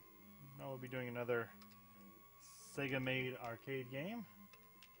 I will be doing another Sega-made arcade game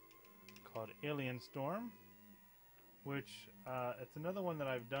called Alien Storm, which, it's another one that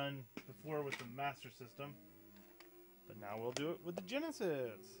I've done before with the Master System, but now we'll do it with the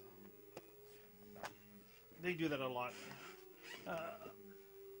Genesis. They do that a lot.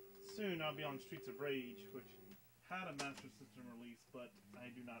 Soon I'll be on Streets of Rage, which had a Master System release, but I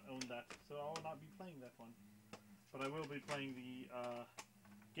do not own that, so I will not be playing that one. But I will be playing the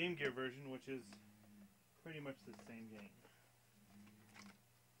Game Gear version, which is pretty much the same game.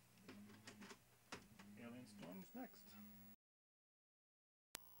 Alien Storm's next.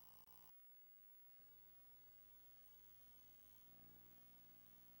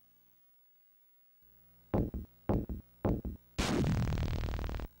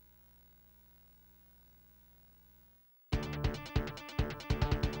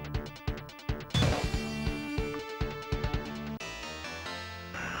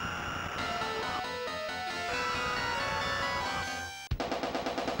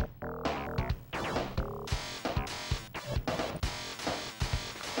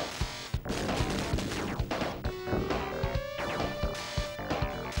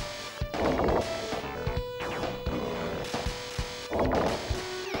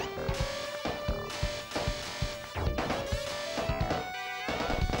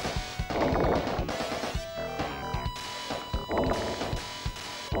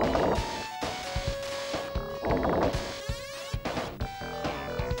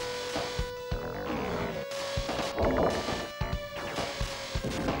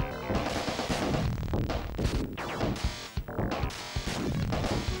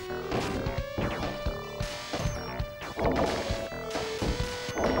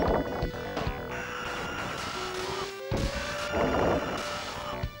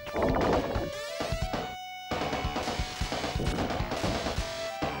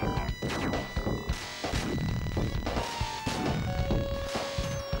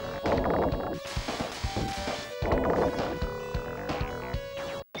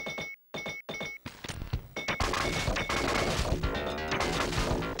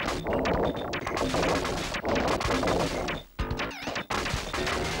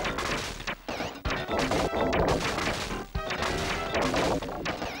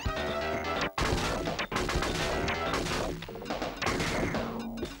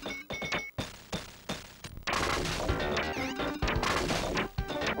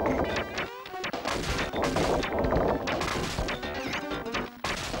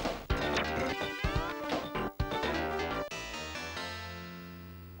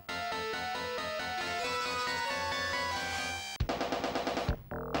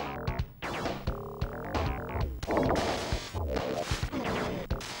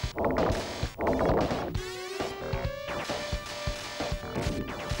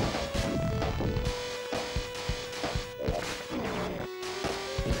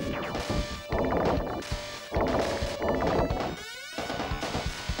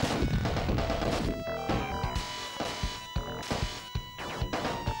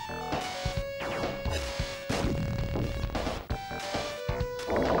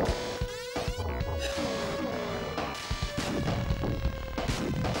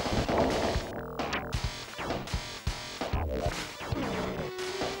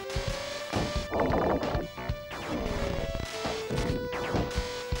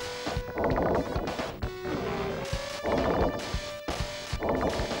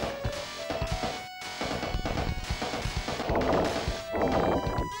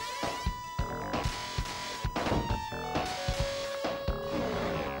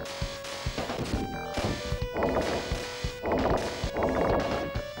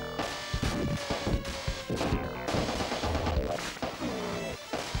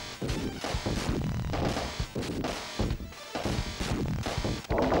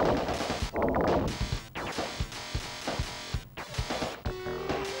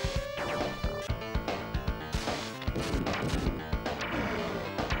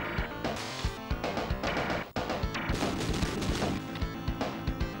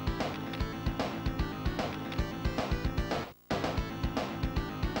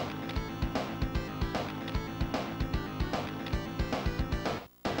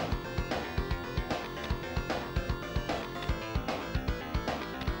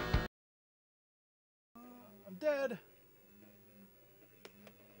 dead.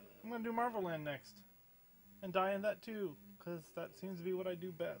 I'm gonna do Marvel Land next. And die in that too, because that seems to be what I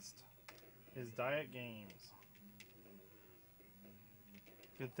do best, is die at games.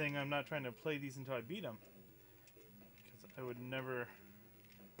 Good thing I'm not trying to play these until I beat them, because I would never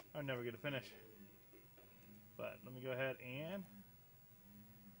get a finish. But let me go ahead and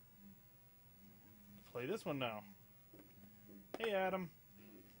play this one now. Hey Adam.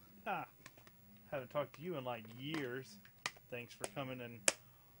 Ha! Haven't talked to you in like years. Thanks for coming and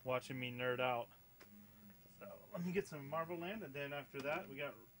watching me nerd out. So let me get some Marvel Land, and then after that we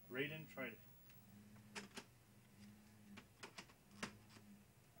got Raiden Trad.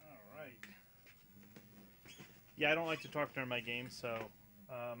 Alright. Yeah, I don't like to talk during my games, so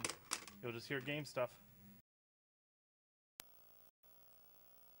you'll just hear game stuff.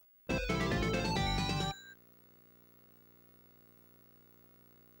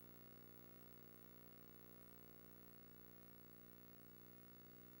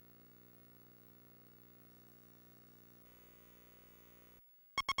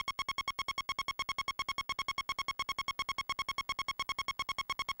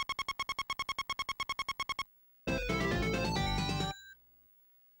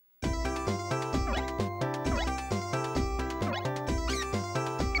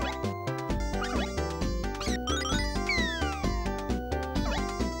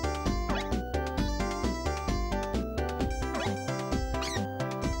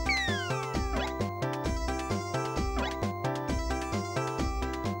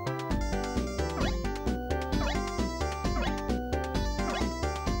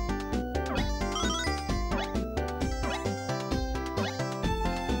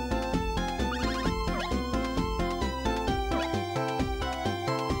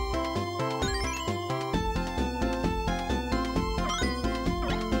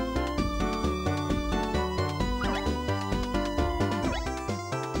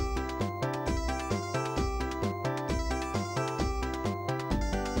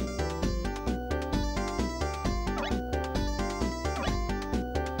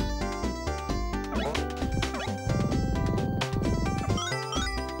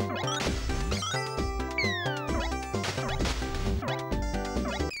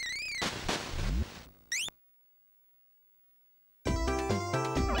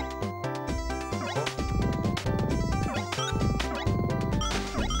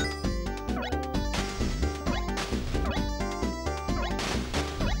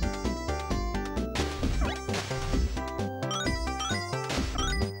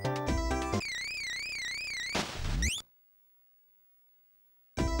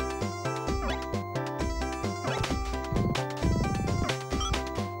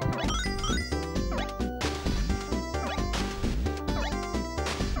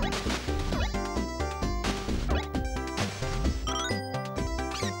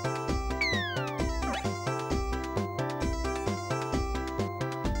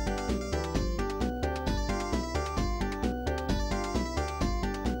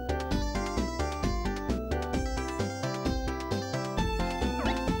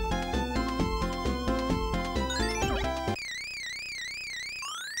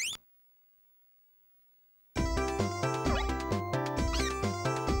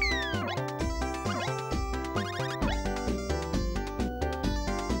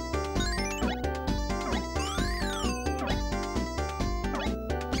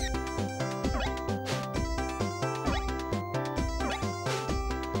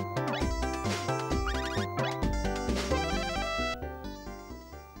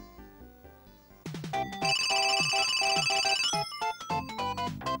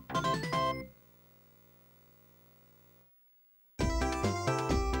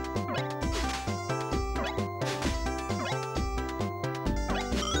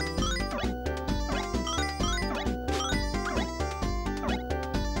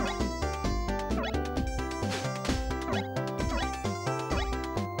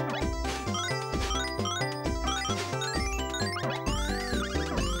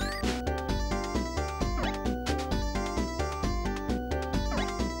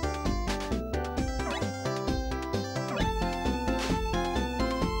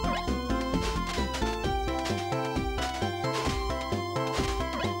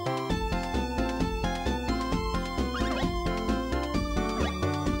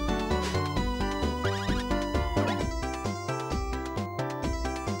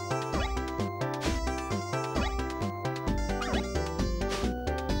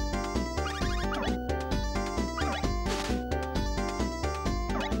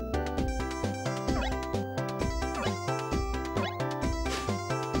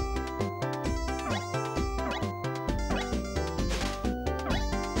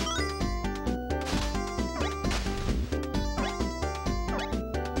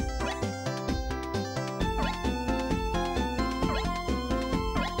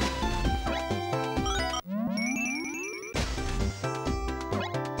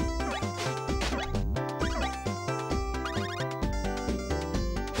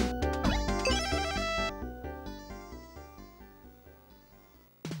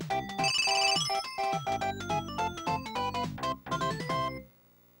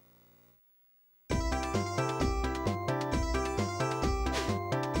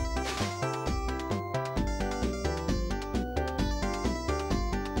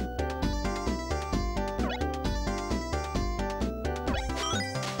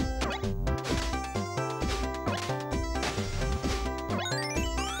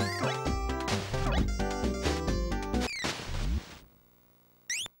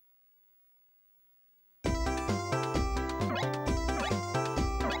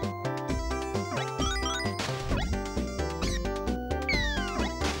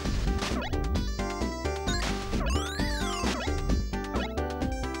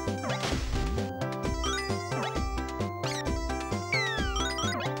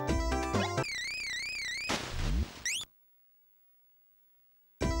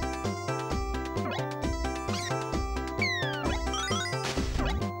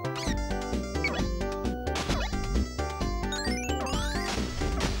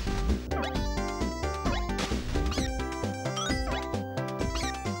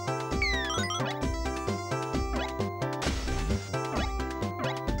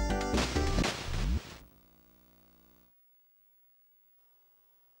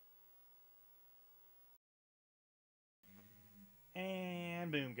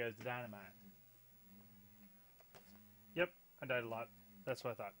 and boom goes the dynamite. Yep, I died a lot. That's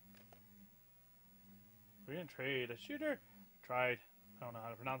what I thought. We're gonna trade a shooter. Tried. I don't know how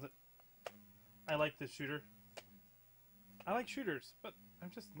to pronounce it. I like this shooter. I like shooters, but I'm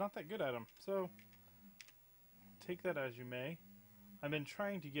just not that good at them. So, take that as you may. I've been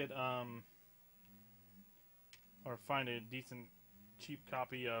trying to get, or find a decent, cheap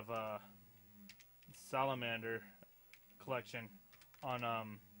copy of, Salamander collection on,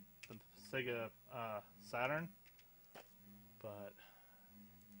 the Sega, Saturn. But,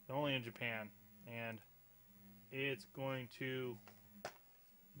 only in Japan. And it's going to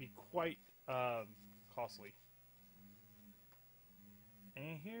be quite, costly.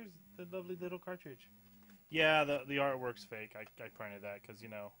 And here's the lovely little cartridge. Yeah, the artwork's fake. I printed that because, you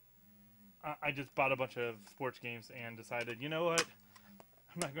know, I just bought a bunch of sports games and decided, you know what?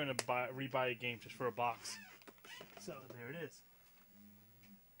 I'm not going to rebuy a game just for a box. So, there it is.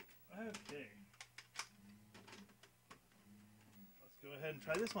 Okay. Let's go ahead and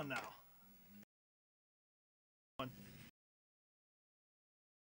try this one now.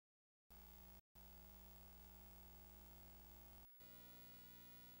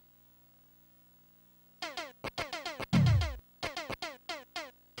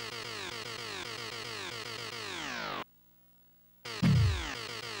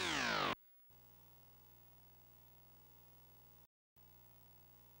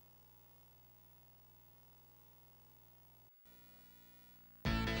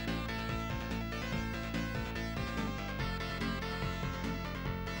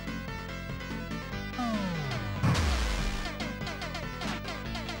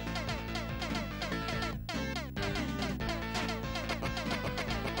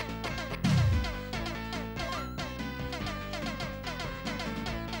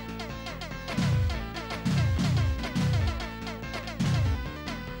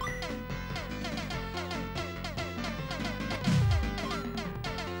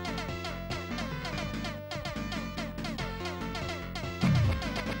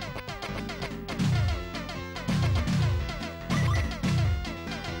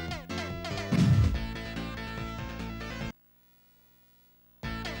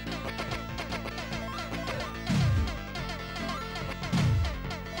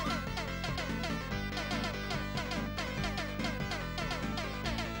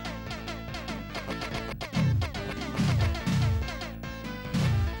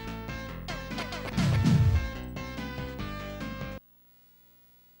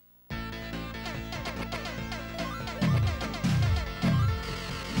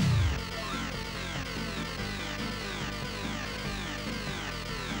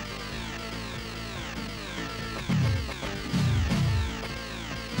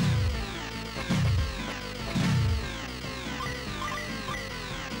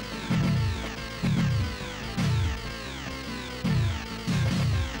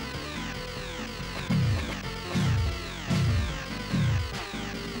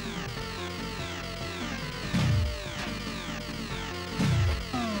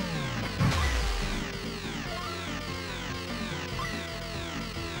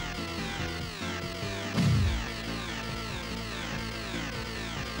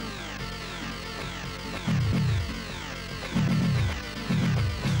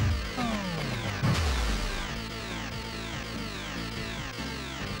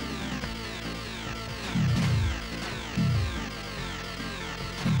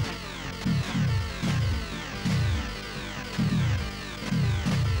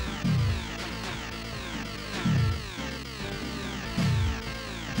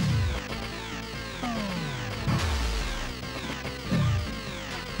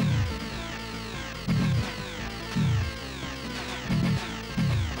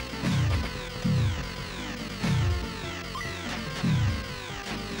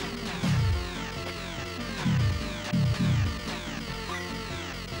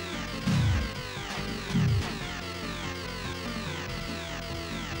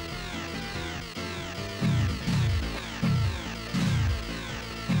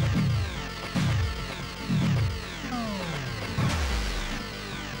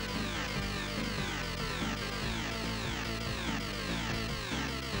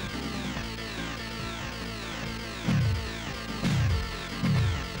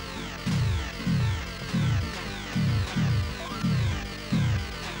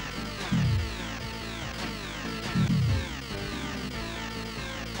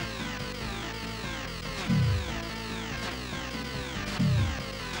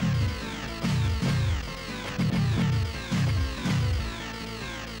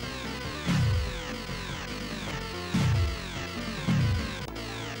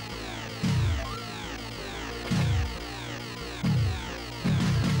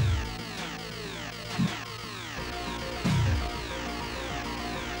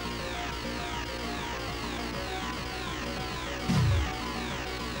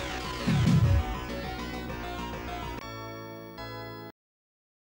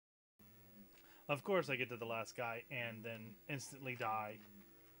 Of course I get to the last guy and then instantly die.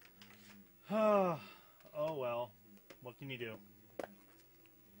 Oh well. What can you do?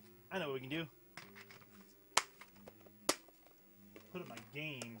 I know what we can do. Put up my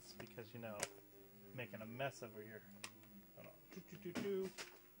games because, you know, making a mess over here. Hold on.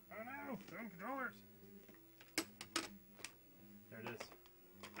 Oh no! Dumb controllers! There it is.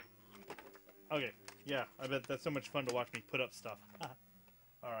 Okay, yeah, I bet that's so much fun to watch me put up stuff.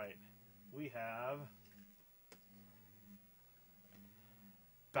 Alright, we have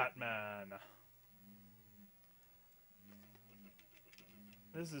Batman.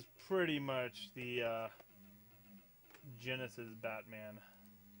 This is pretty much the Genesis Batman.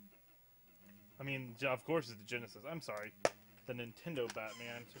 I mean, of course it's the Genesis. I'm sorry. The Nintendo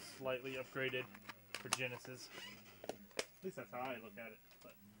Batman, just slightly upgraded for Genesis. At least that's how I look at it.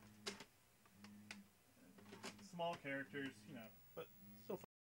 But small characters, you know, but still fun.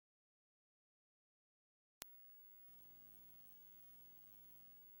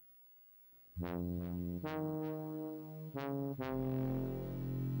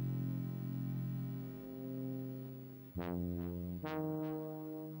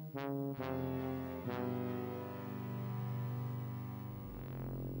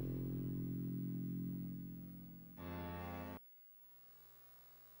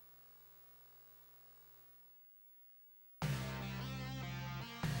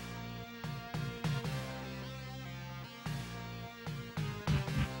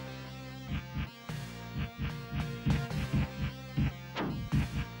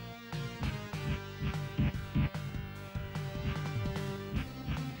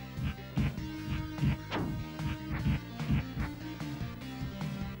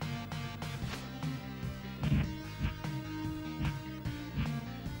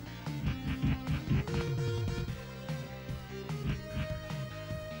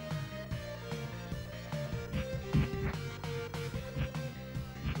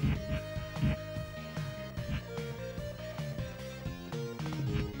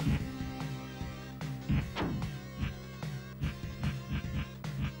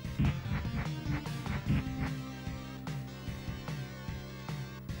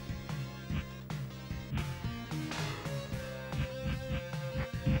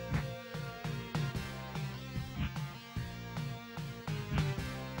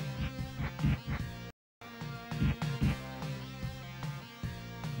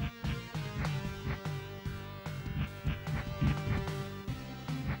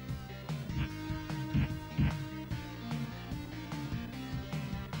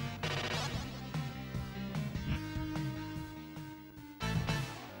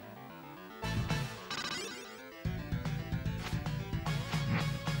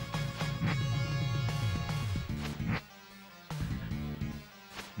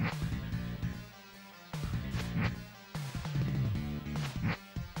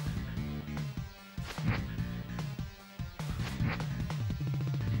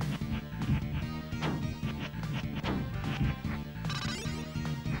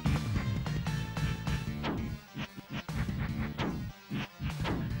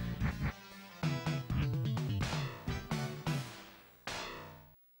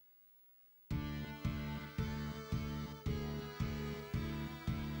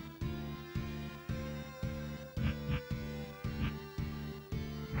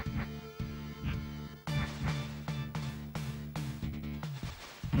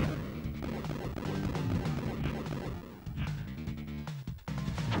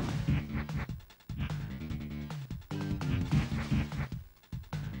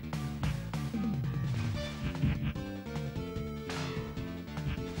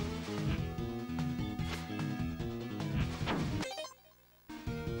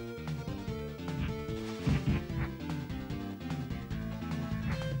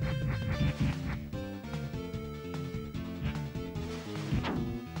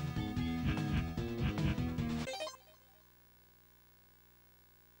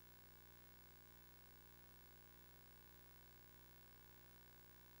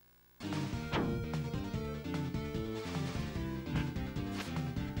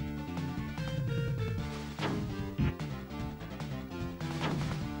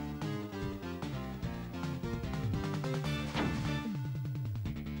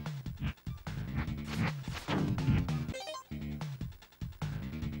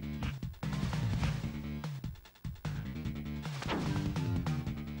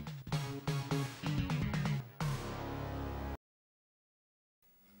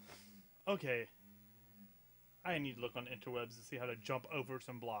 Okay. I need to look on interwebs to see how to jump over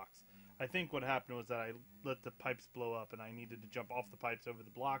some blocks. I think what happened was that I let the pipes blow up and I needed to jump off the pipes over the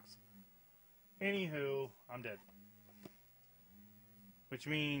blocks. Anywho, I'm dead. Which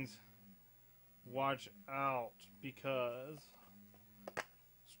means, watch out, because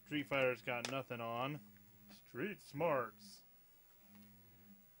Street Fighter's got nothing on Street Smarts.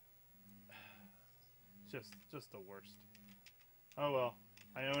 Just the worst. Oh well,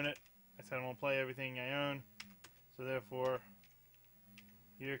 I own it. I said I won't play everything I own, so therefore,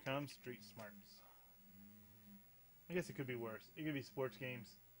 here comes Street Smarts. I guess it could be worse. It could be sports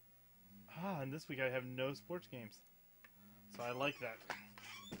games. And this week I have no sports games. So I like that.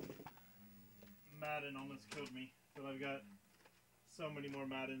 Madden almost killed me, but I've got so many more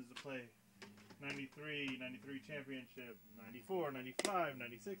Maddens to play. 93, 93 Championship, 94, 95,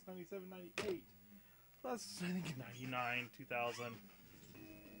 96, 97, 98. Plus, I think 99, 2000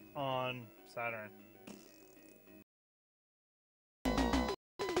 on Saturn.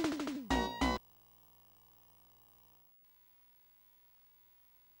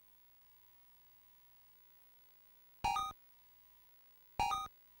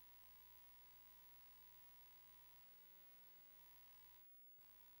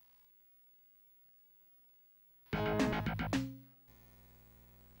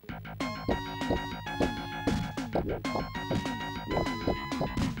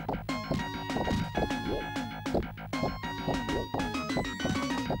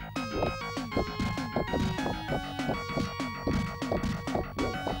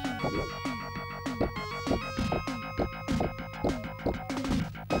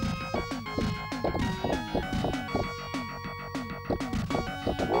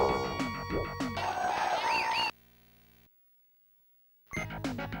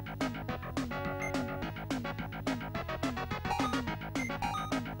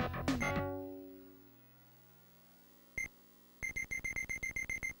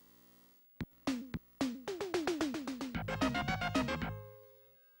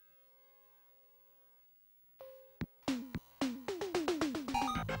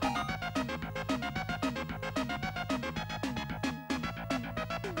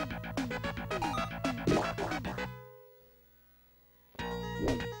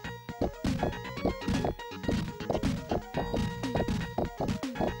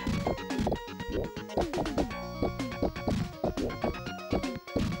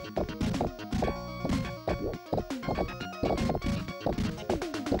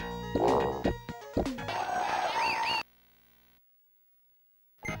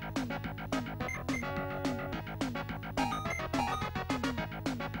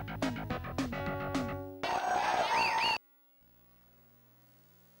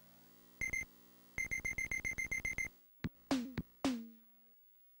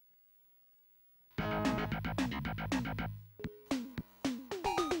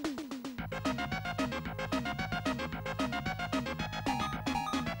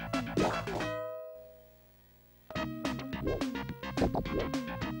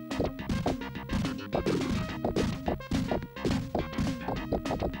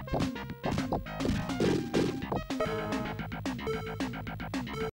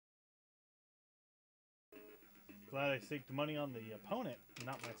 Glad I staked money on the opponent,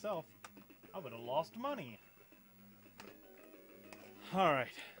 not myself. I would have lost money. Alright.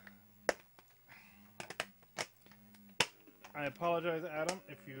 I apologize, Adam,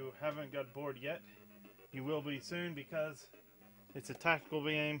 if you haven't got bored yet. You will be soon because it's a tactical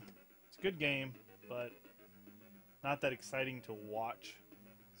game. It's a good game, but not that exciting to watch.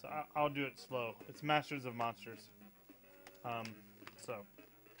 So I'll do it slow. It's Masters of Monsters. So.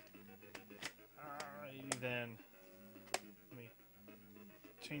 Alrighty then. Let me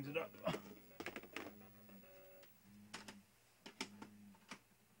change it up.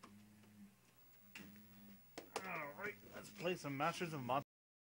 Alright, let's play some Masters of Monsters.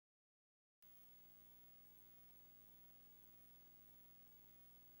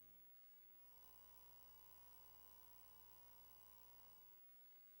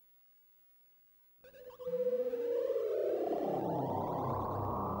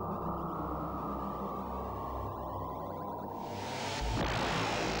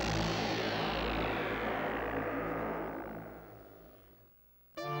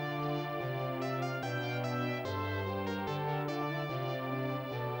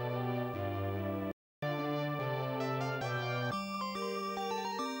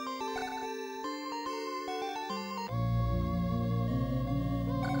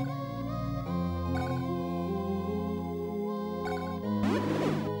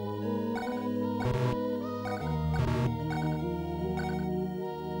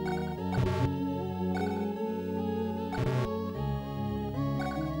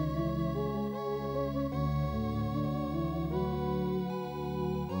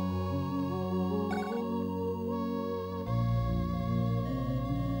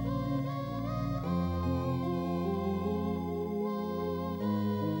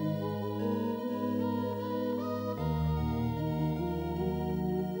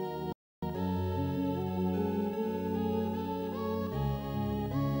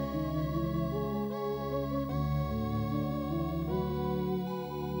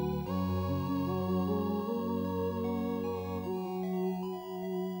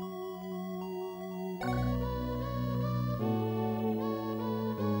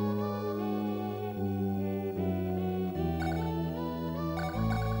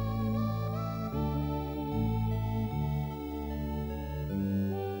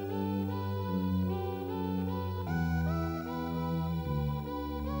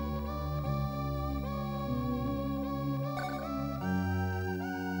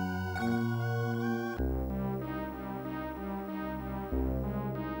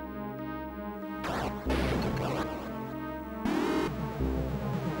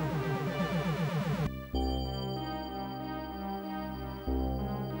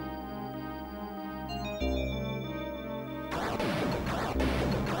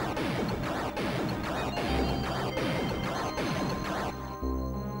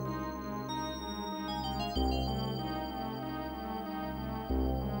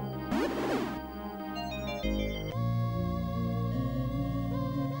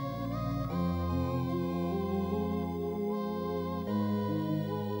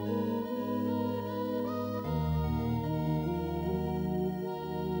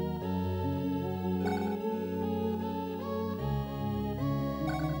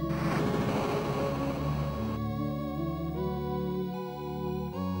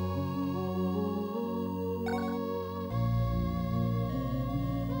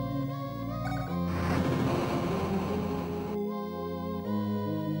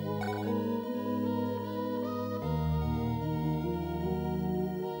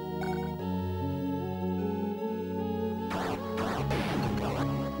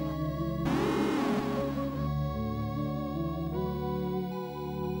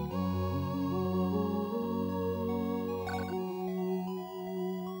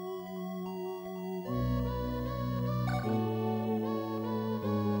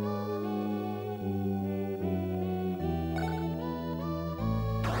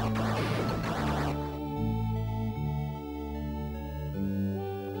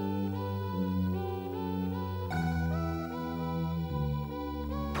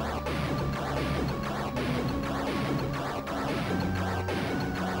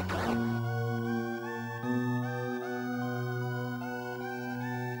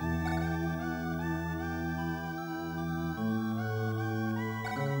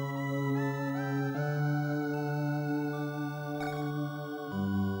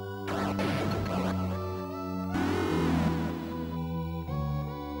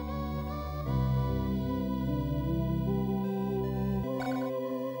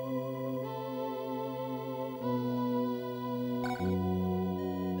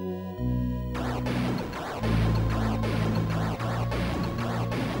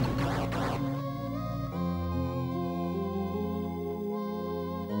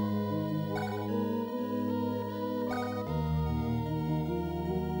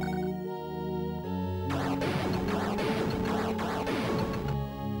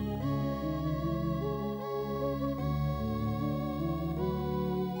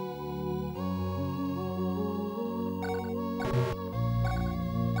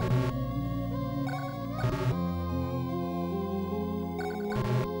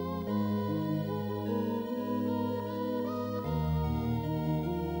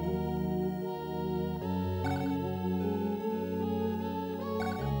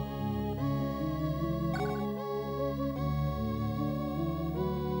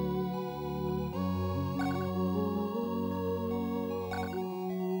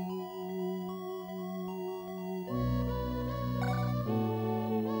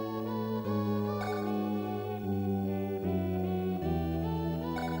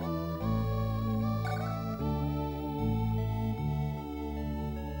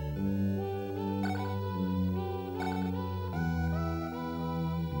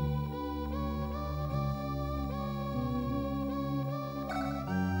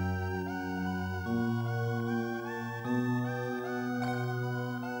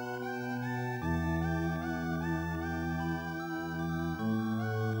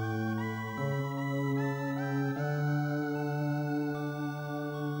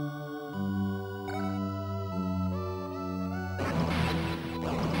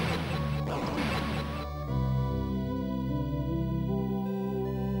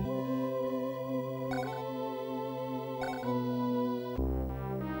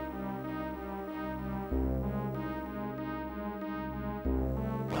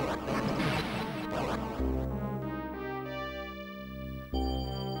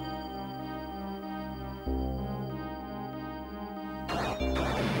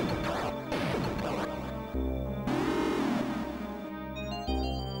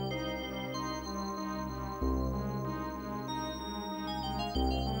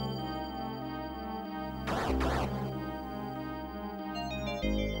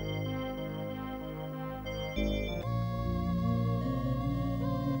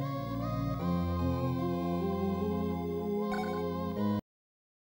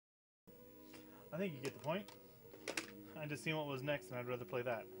 think you get the point. I just seen what was next, and I'd rather play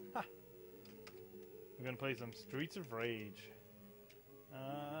that. Ha! I'm gonna play some Streets of Rage.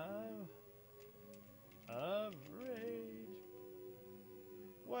 Of Rage.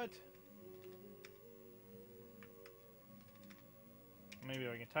 What? Maybe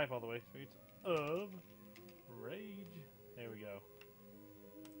I can type all the way. Streets of Rage. There we go.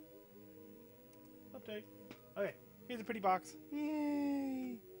 Update. Okay, here's a pretty box.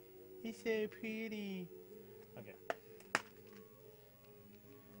 Yay! It's so pretty. Okay.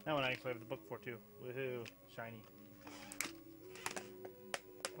 Now I actually have the book for too. Woohoo! Shiny.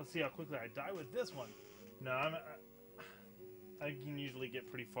 Let's see how quickly I die with this one. No, I can usually get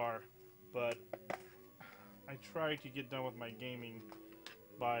pretty far, but I try to get done with my gaming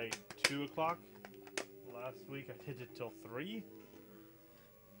by 2 o'clock. Last week I did it till 3. It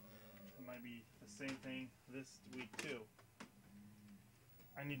might be the same thing this week too.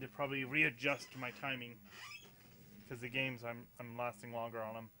 I need to probably readjust my timing because the games I'm lasting longer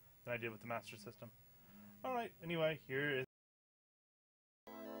on them than I did with the Master System. All right. Anyway, here is.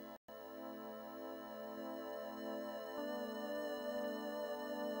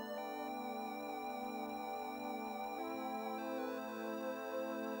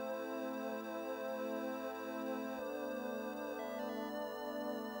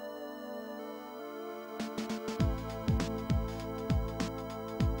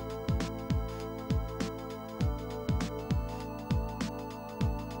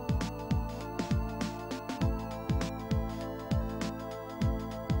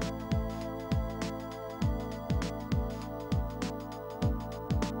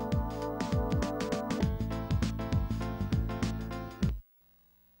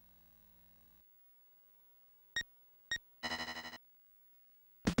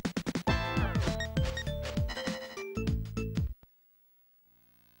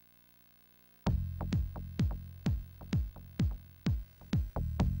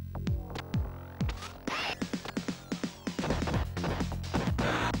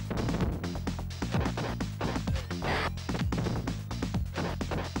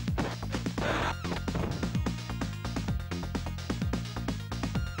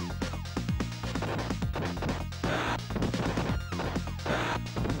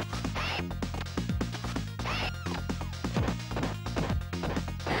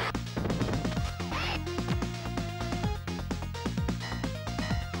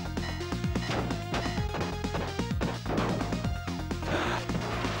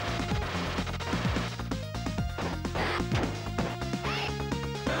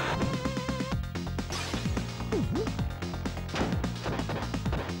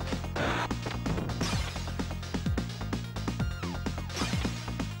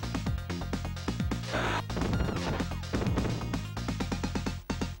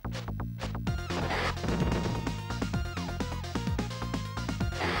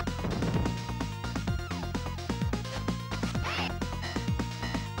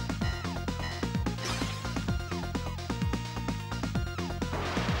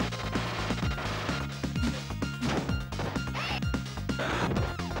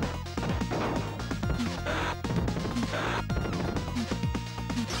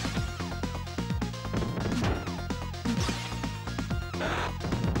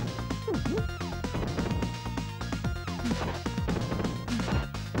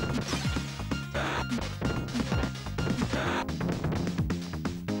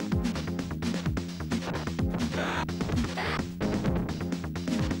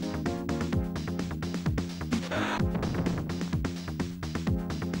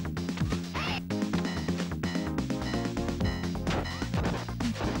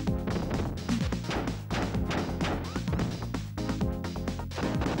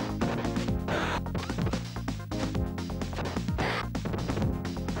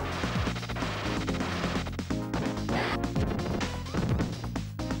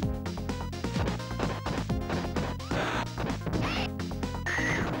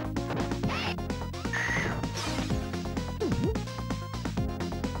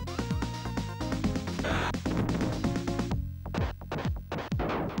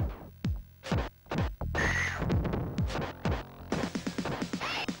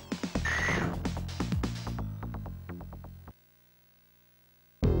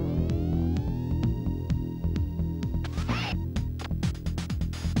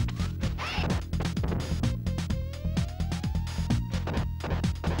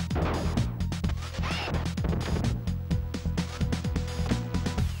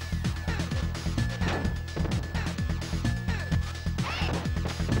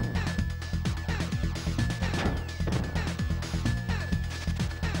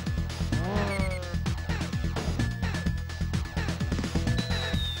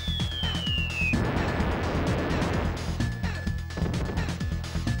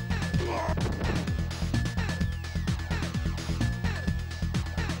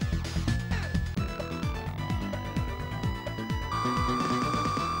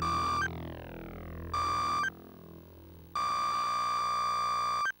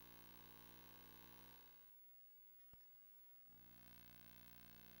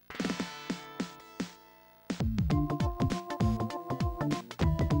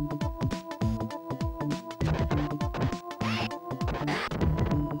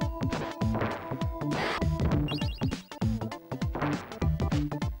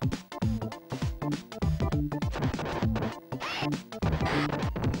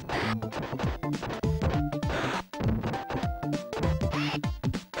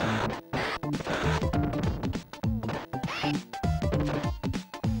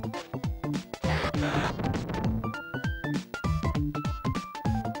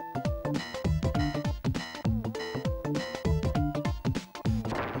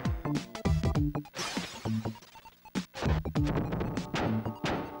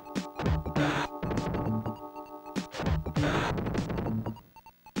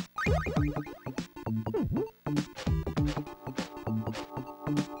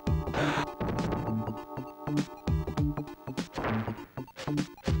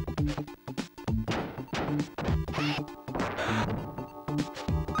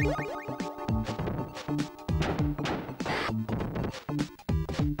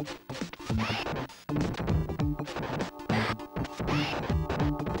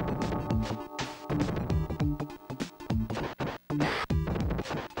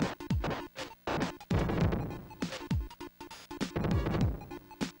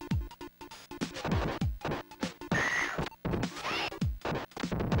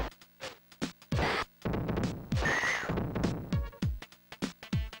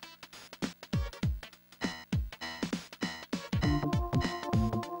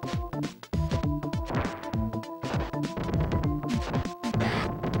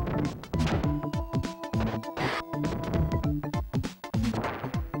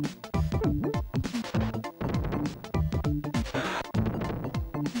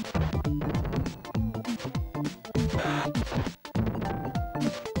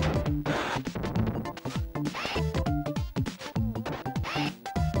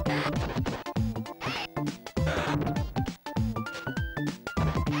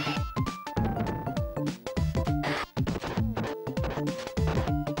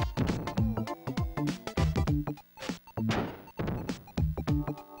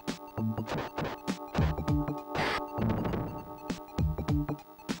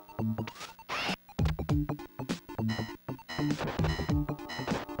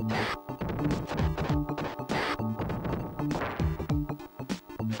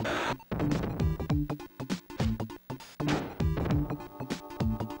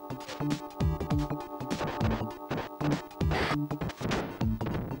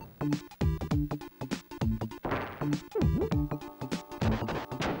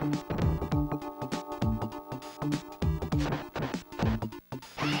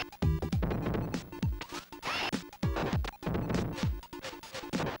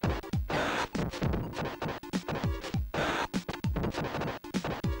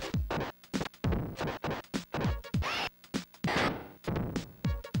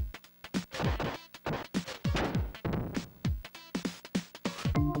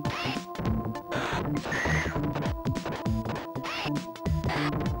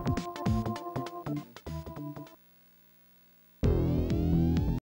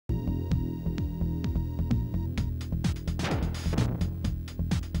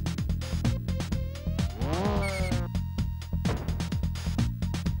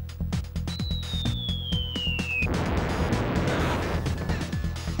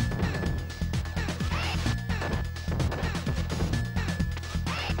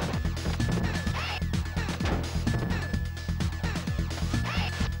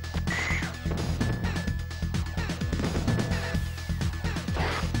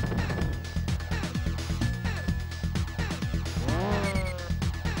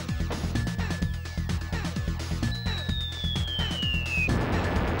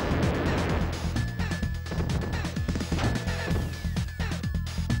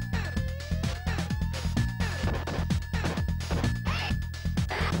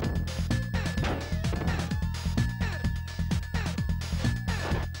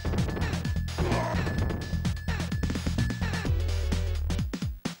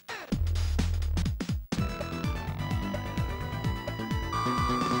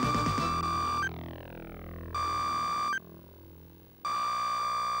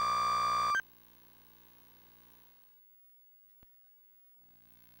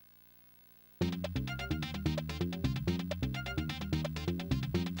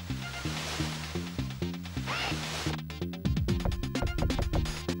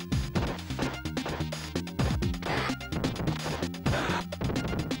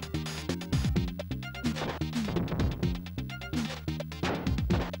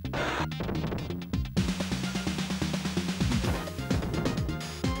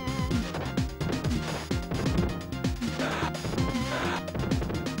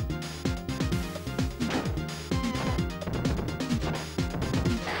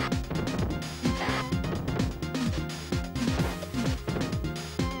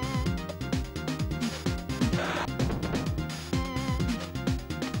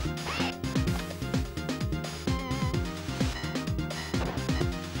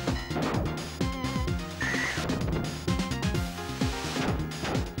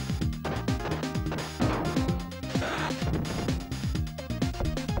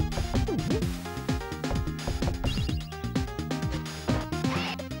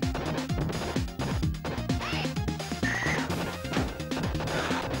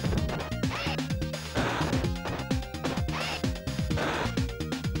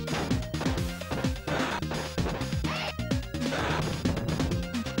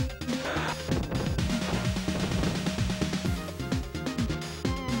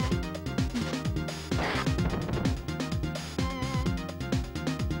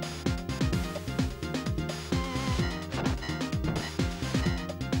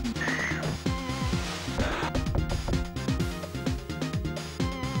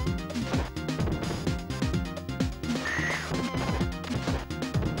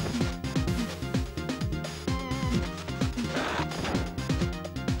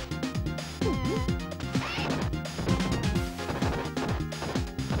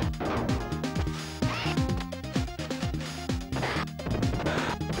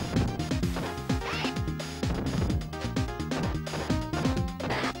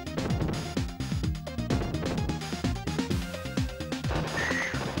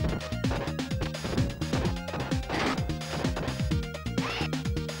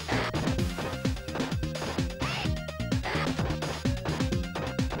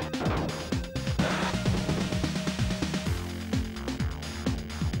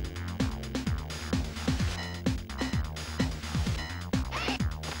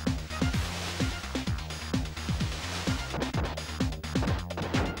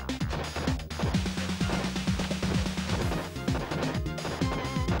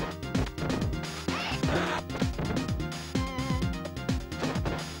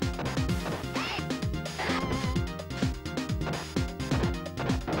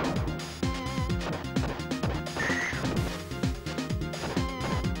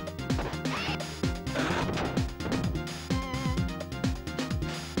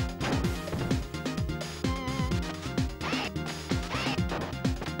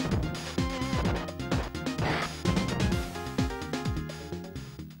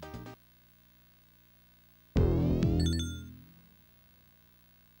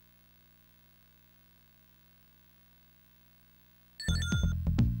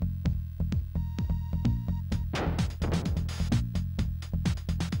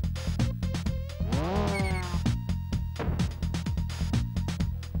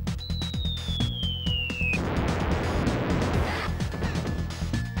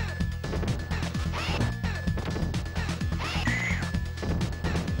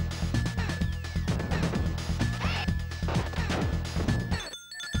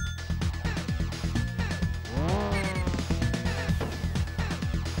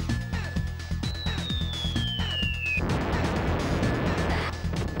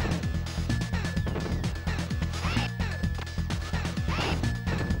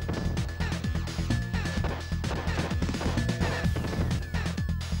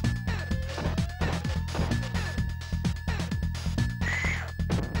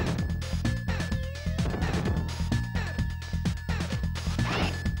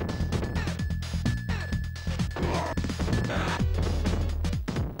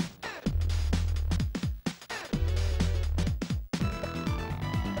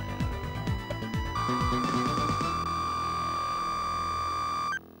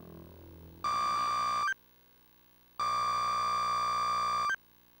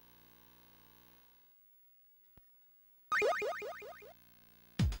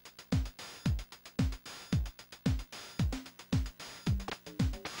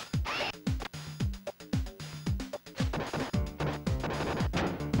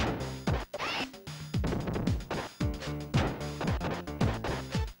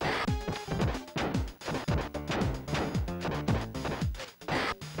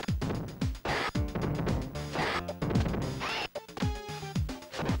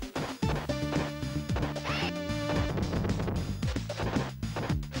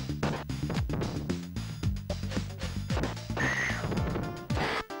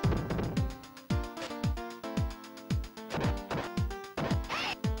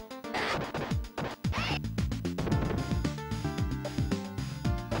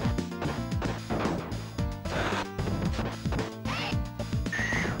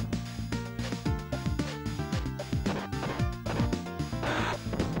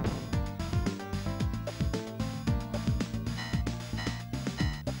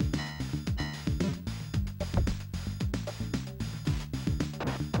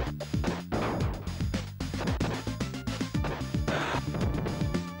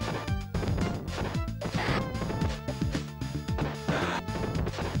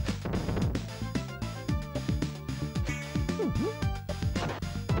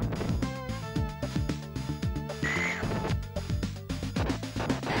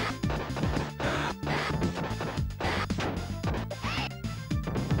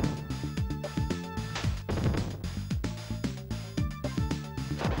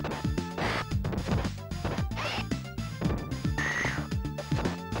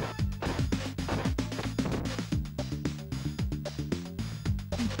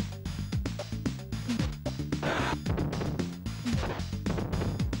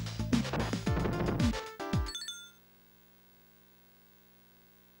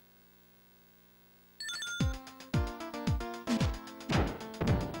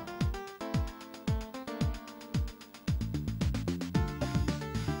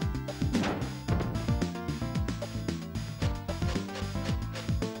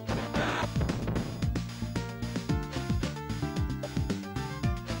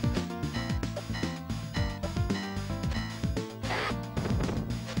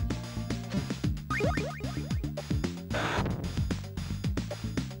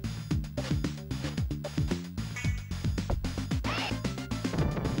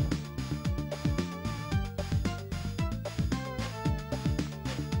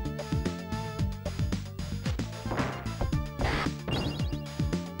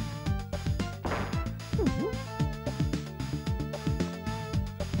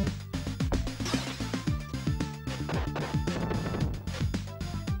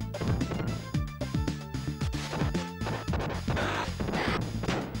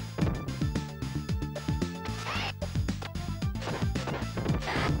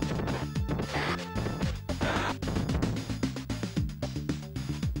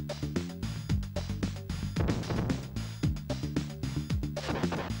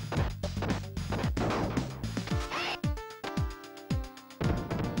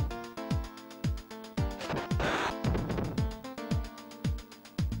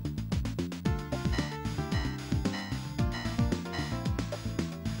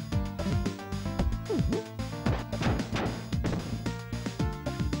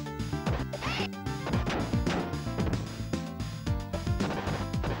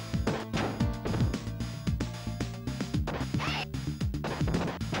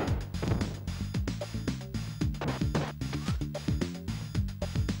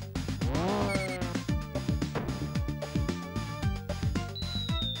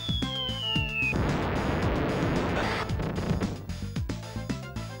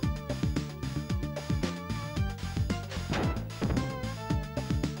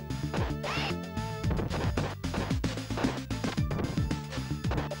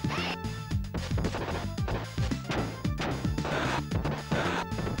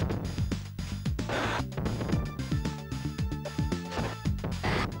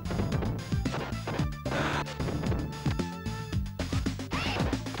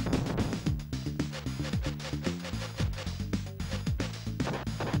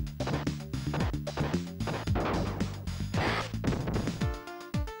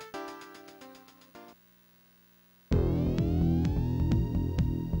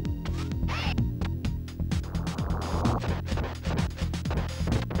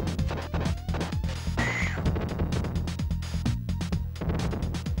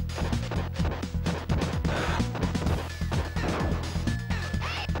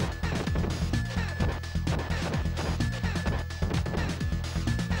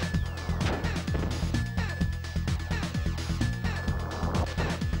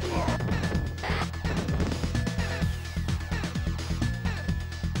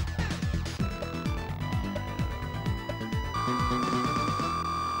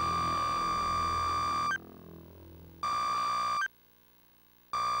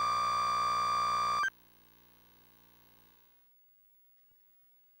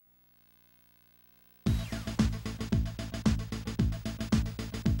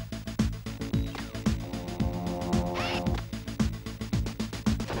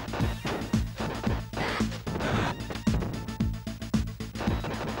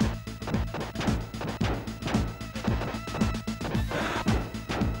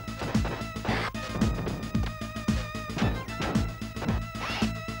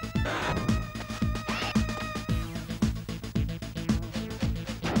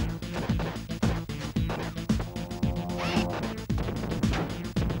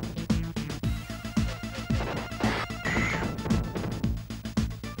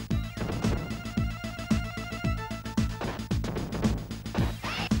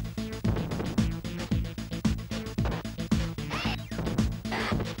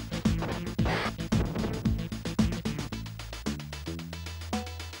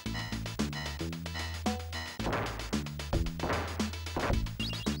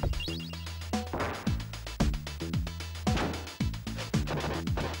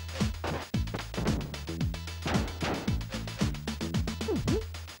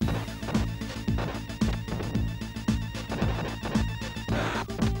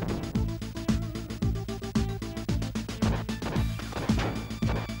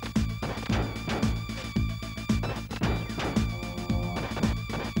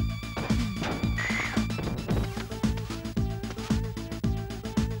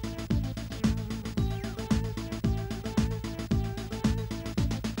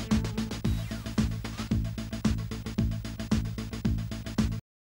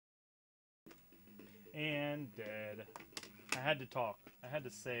 had to talk. I had to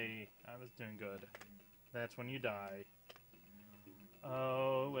say I was doing good. That's when you die.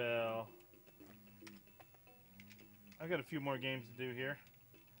 Oh, well. I've got a few more games to do here.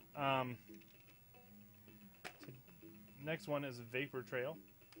 Next one is Vapor Trail.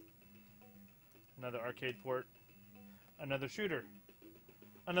 Another arcade port. Another shooter.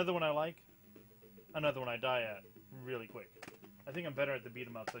 Another one I like. Another one I die at really quick. I think I'm better at the beat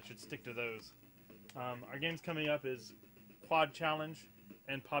 'em ups. I should stick to those. Our games coming up is Quad Challenge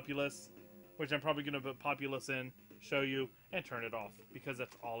and Populous, which I'm probably going to put Populous in, show you, and turn it off, because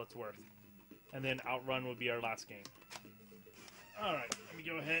that's all it's worth. And then OutRun will be our last game. Alright, let me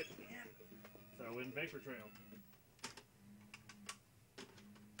go ahead and throw in Vapor Trail.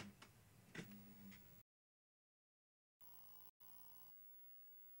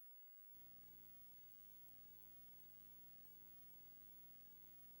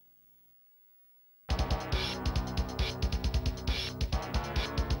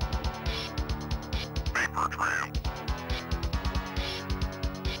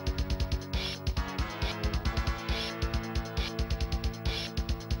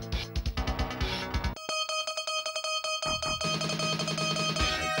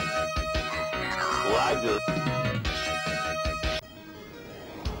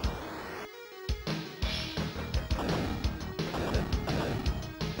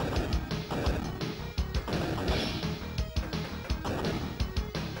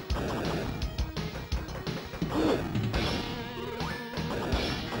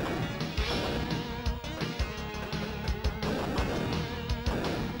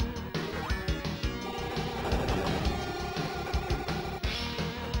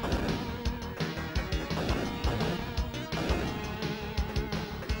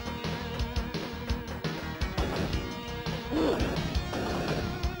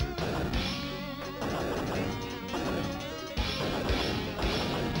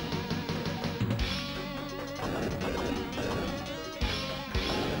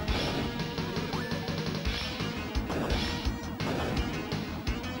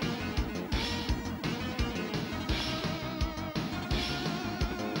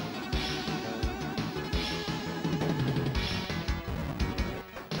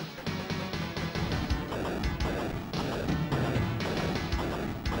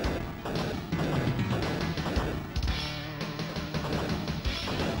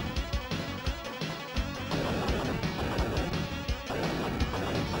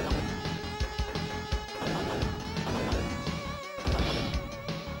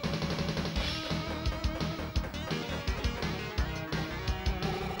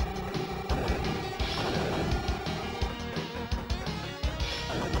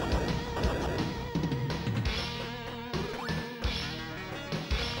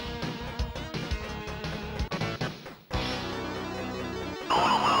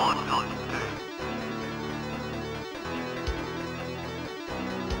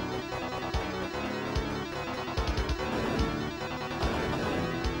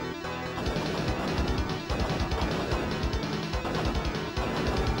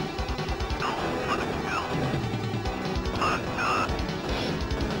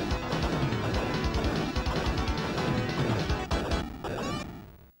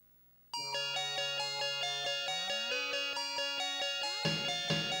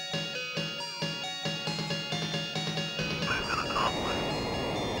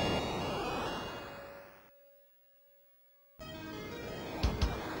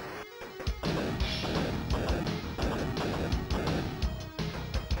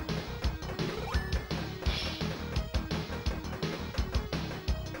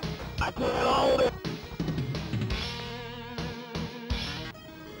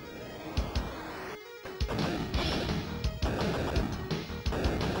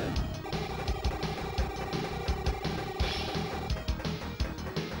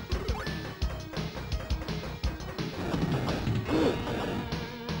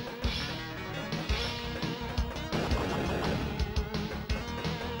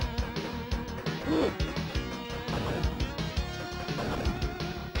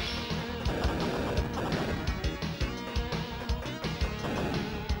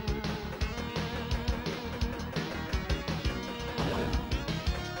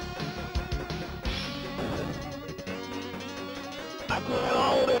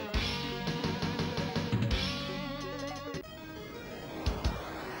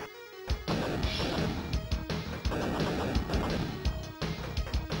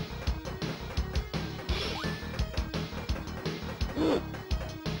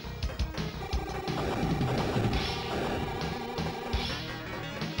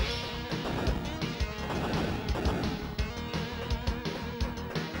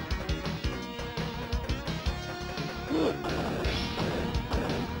 good.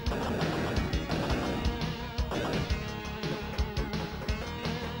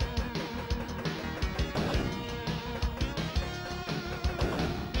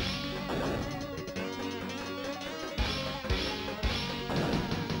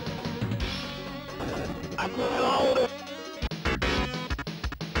 I'm going all the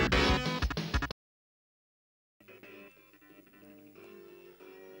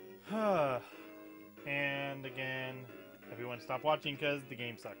And again, everyone stopped watching because the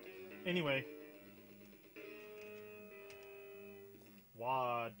game sucked. Anyway,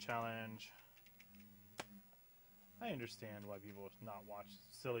 WAD challenge. I understand why people not watch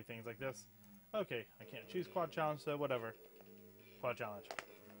silly things like this. Okay, I can't choose quad challenge, so whatever. Quad challenge.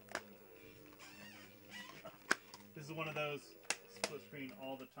 This is one of those split screen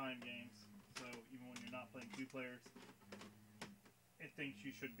all the time games, so even when you're not playing two players, it thinks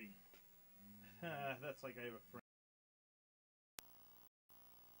you should be. That's like I have a friend.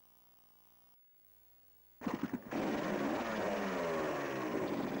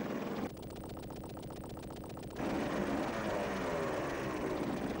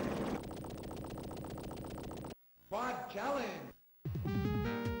 Quad challenge.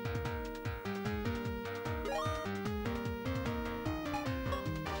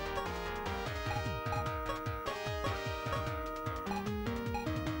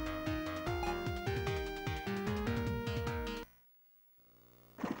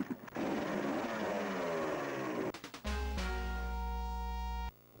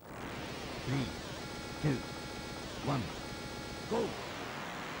 Three, two, one, go!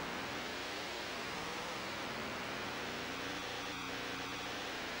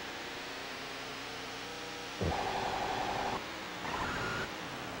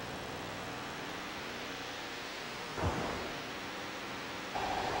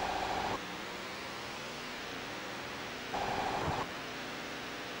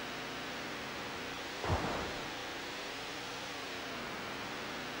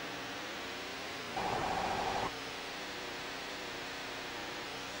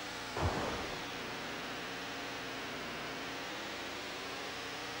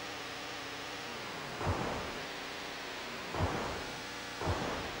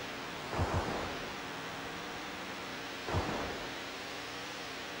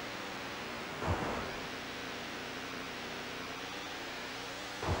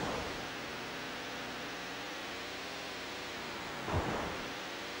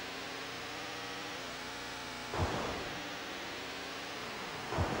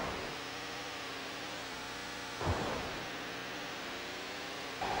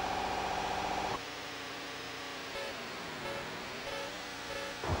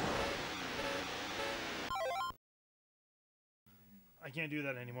 I can't do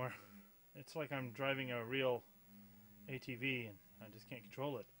that anymore. It's like I'm driving a real ATV and I just can't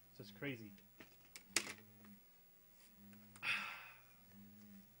control it. It's just crazy.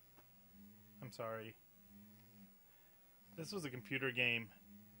 I'm sorry. This was a computer game,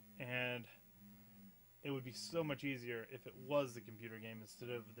 and it would be so much easier if it was the computer game instead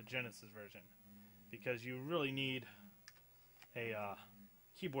of the Genesis version, because you really need a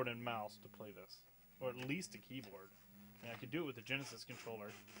keyboard and mouse to play this, or at least a keyboard. I mean, I could do it with the Genesis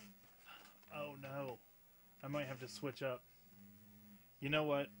controller. Oh no, I might have to switch up. You know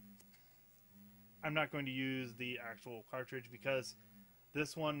what? I'm not going to use the actual cartridge because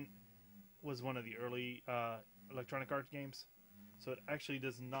this one was one of the early Electronic Arts games, so it actually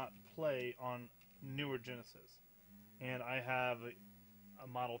does not play on newer Genesis. And I have a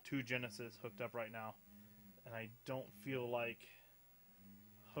Model 2 Genesis hooked up right now, and I don't feel like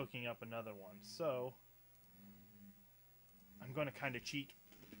hooking up another one. So I'm going to kind of cheat.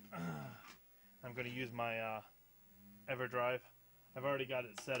 I'm going to use my EverDrive. I've already got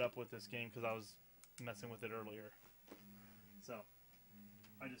it set up with this game because I was messing with it earlier. So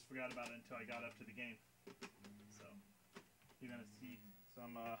I just forgot about it until I got up to the game. So you're going to see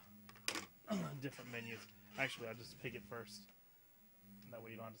some different menus. Actually, I'll just pick it first. That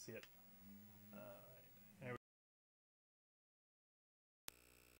way you don't have to see it. Alright.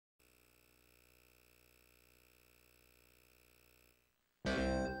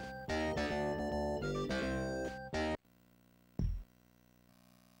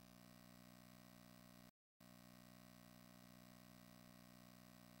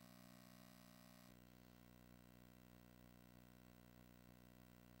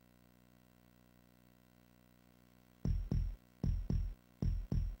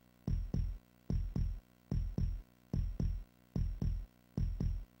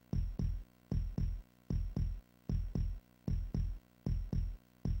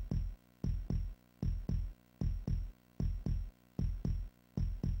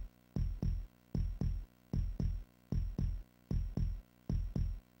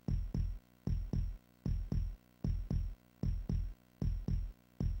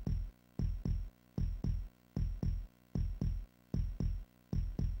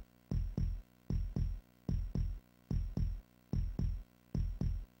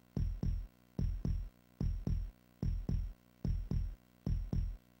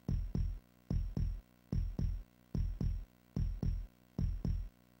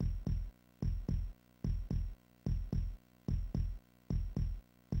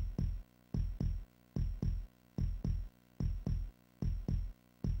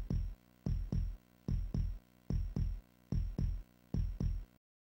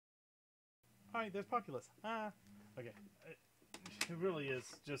 Alright, there's Populous. Ah. Okay. It really is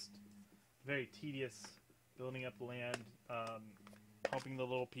just very tedious building up the land, helping the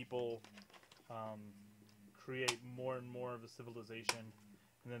little people create more and more of a civilization,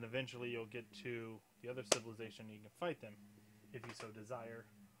 and then eventually you'll get to the other civilization and you can fight them if you so desire,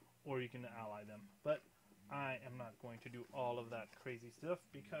 or you can ally them. But I am not going to do all of that crazy stuff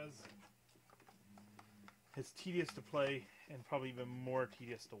because it's tedious to play and probably even more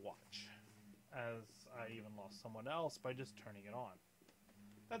tedious to watch, as I even lost someone else by just turning it on.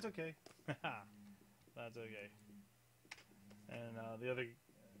 That's okay. That's okay. And the other,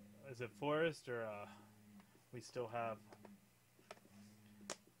 is it Forrest, or we still have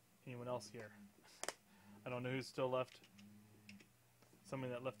anyone else here? I don't know who's still left.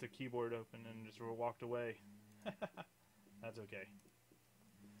 Somebody that left their keyboard open and just walked away. That's okay.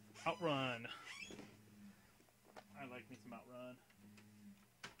 OutRun. I like me some OutRun.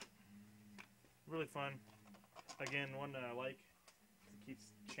 Really fun. Again, one that I like. It keeps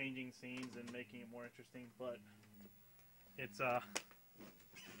changing scenes and making it more interesting, but it's I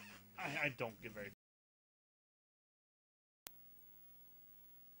don't get very.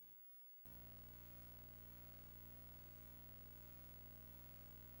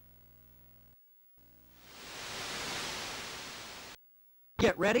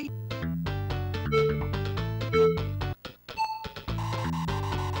 Get ready.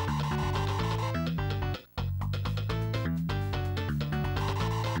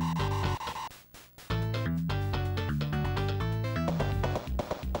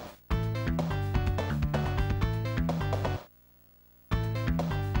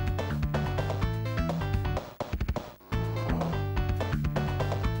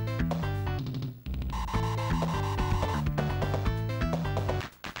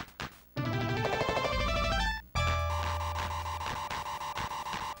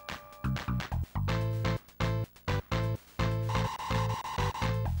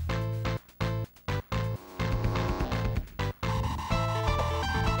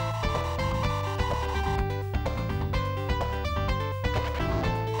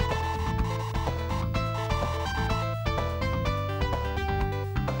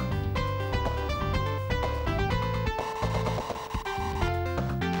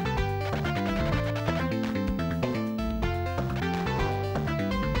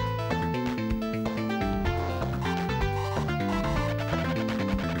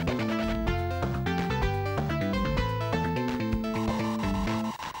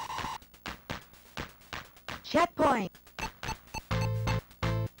 Checkpoint.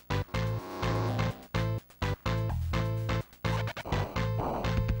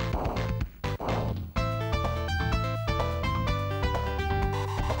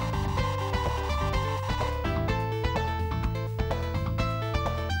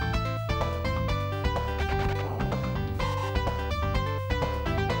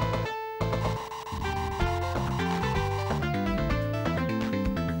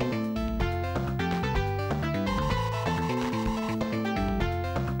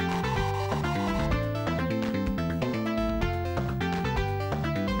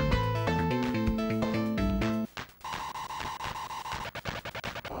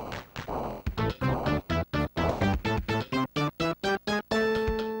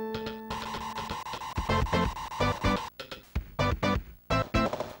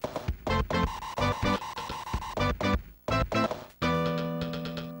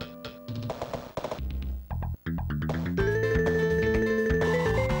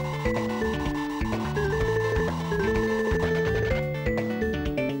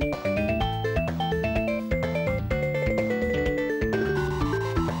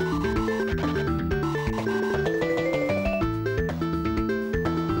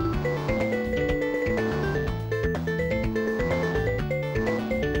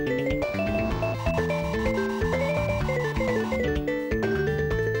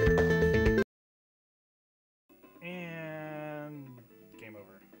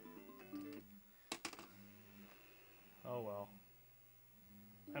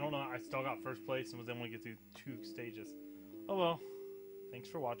 Still got first place and was able to get through 2 stages. Oh well. Thanks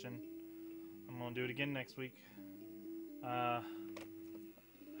for watching. I'm going to do it again next week. I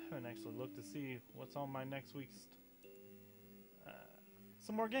haven't actually looked to see what's on my next week's.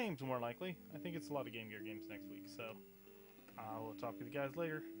 Some more games, more likely. I think it's a lot of Game Gear games next week. So I will talk with you guys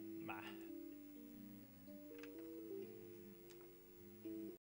later. Bye.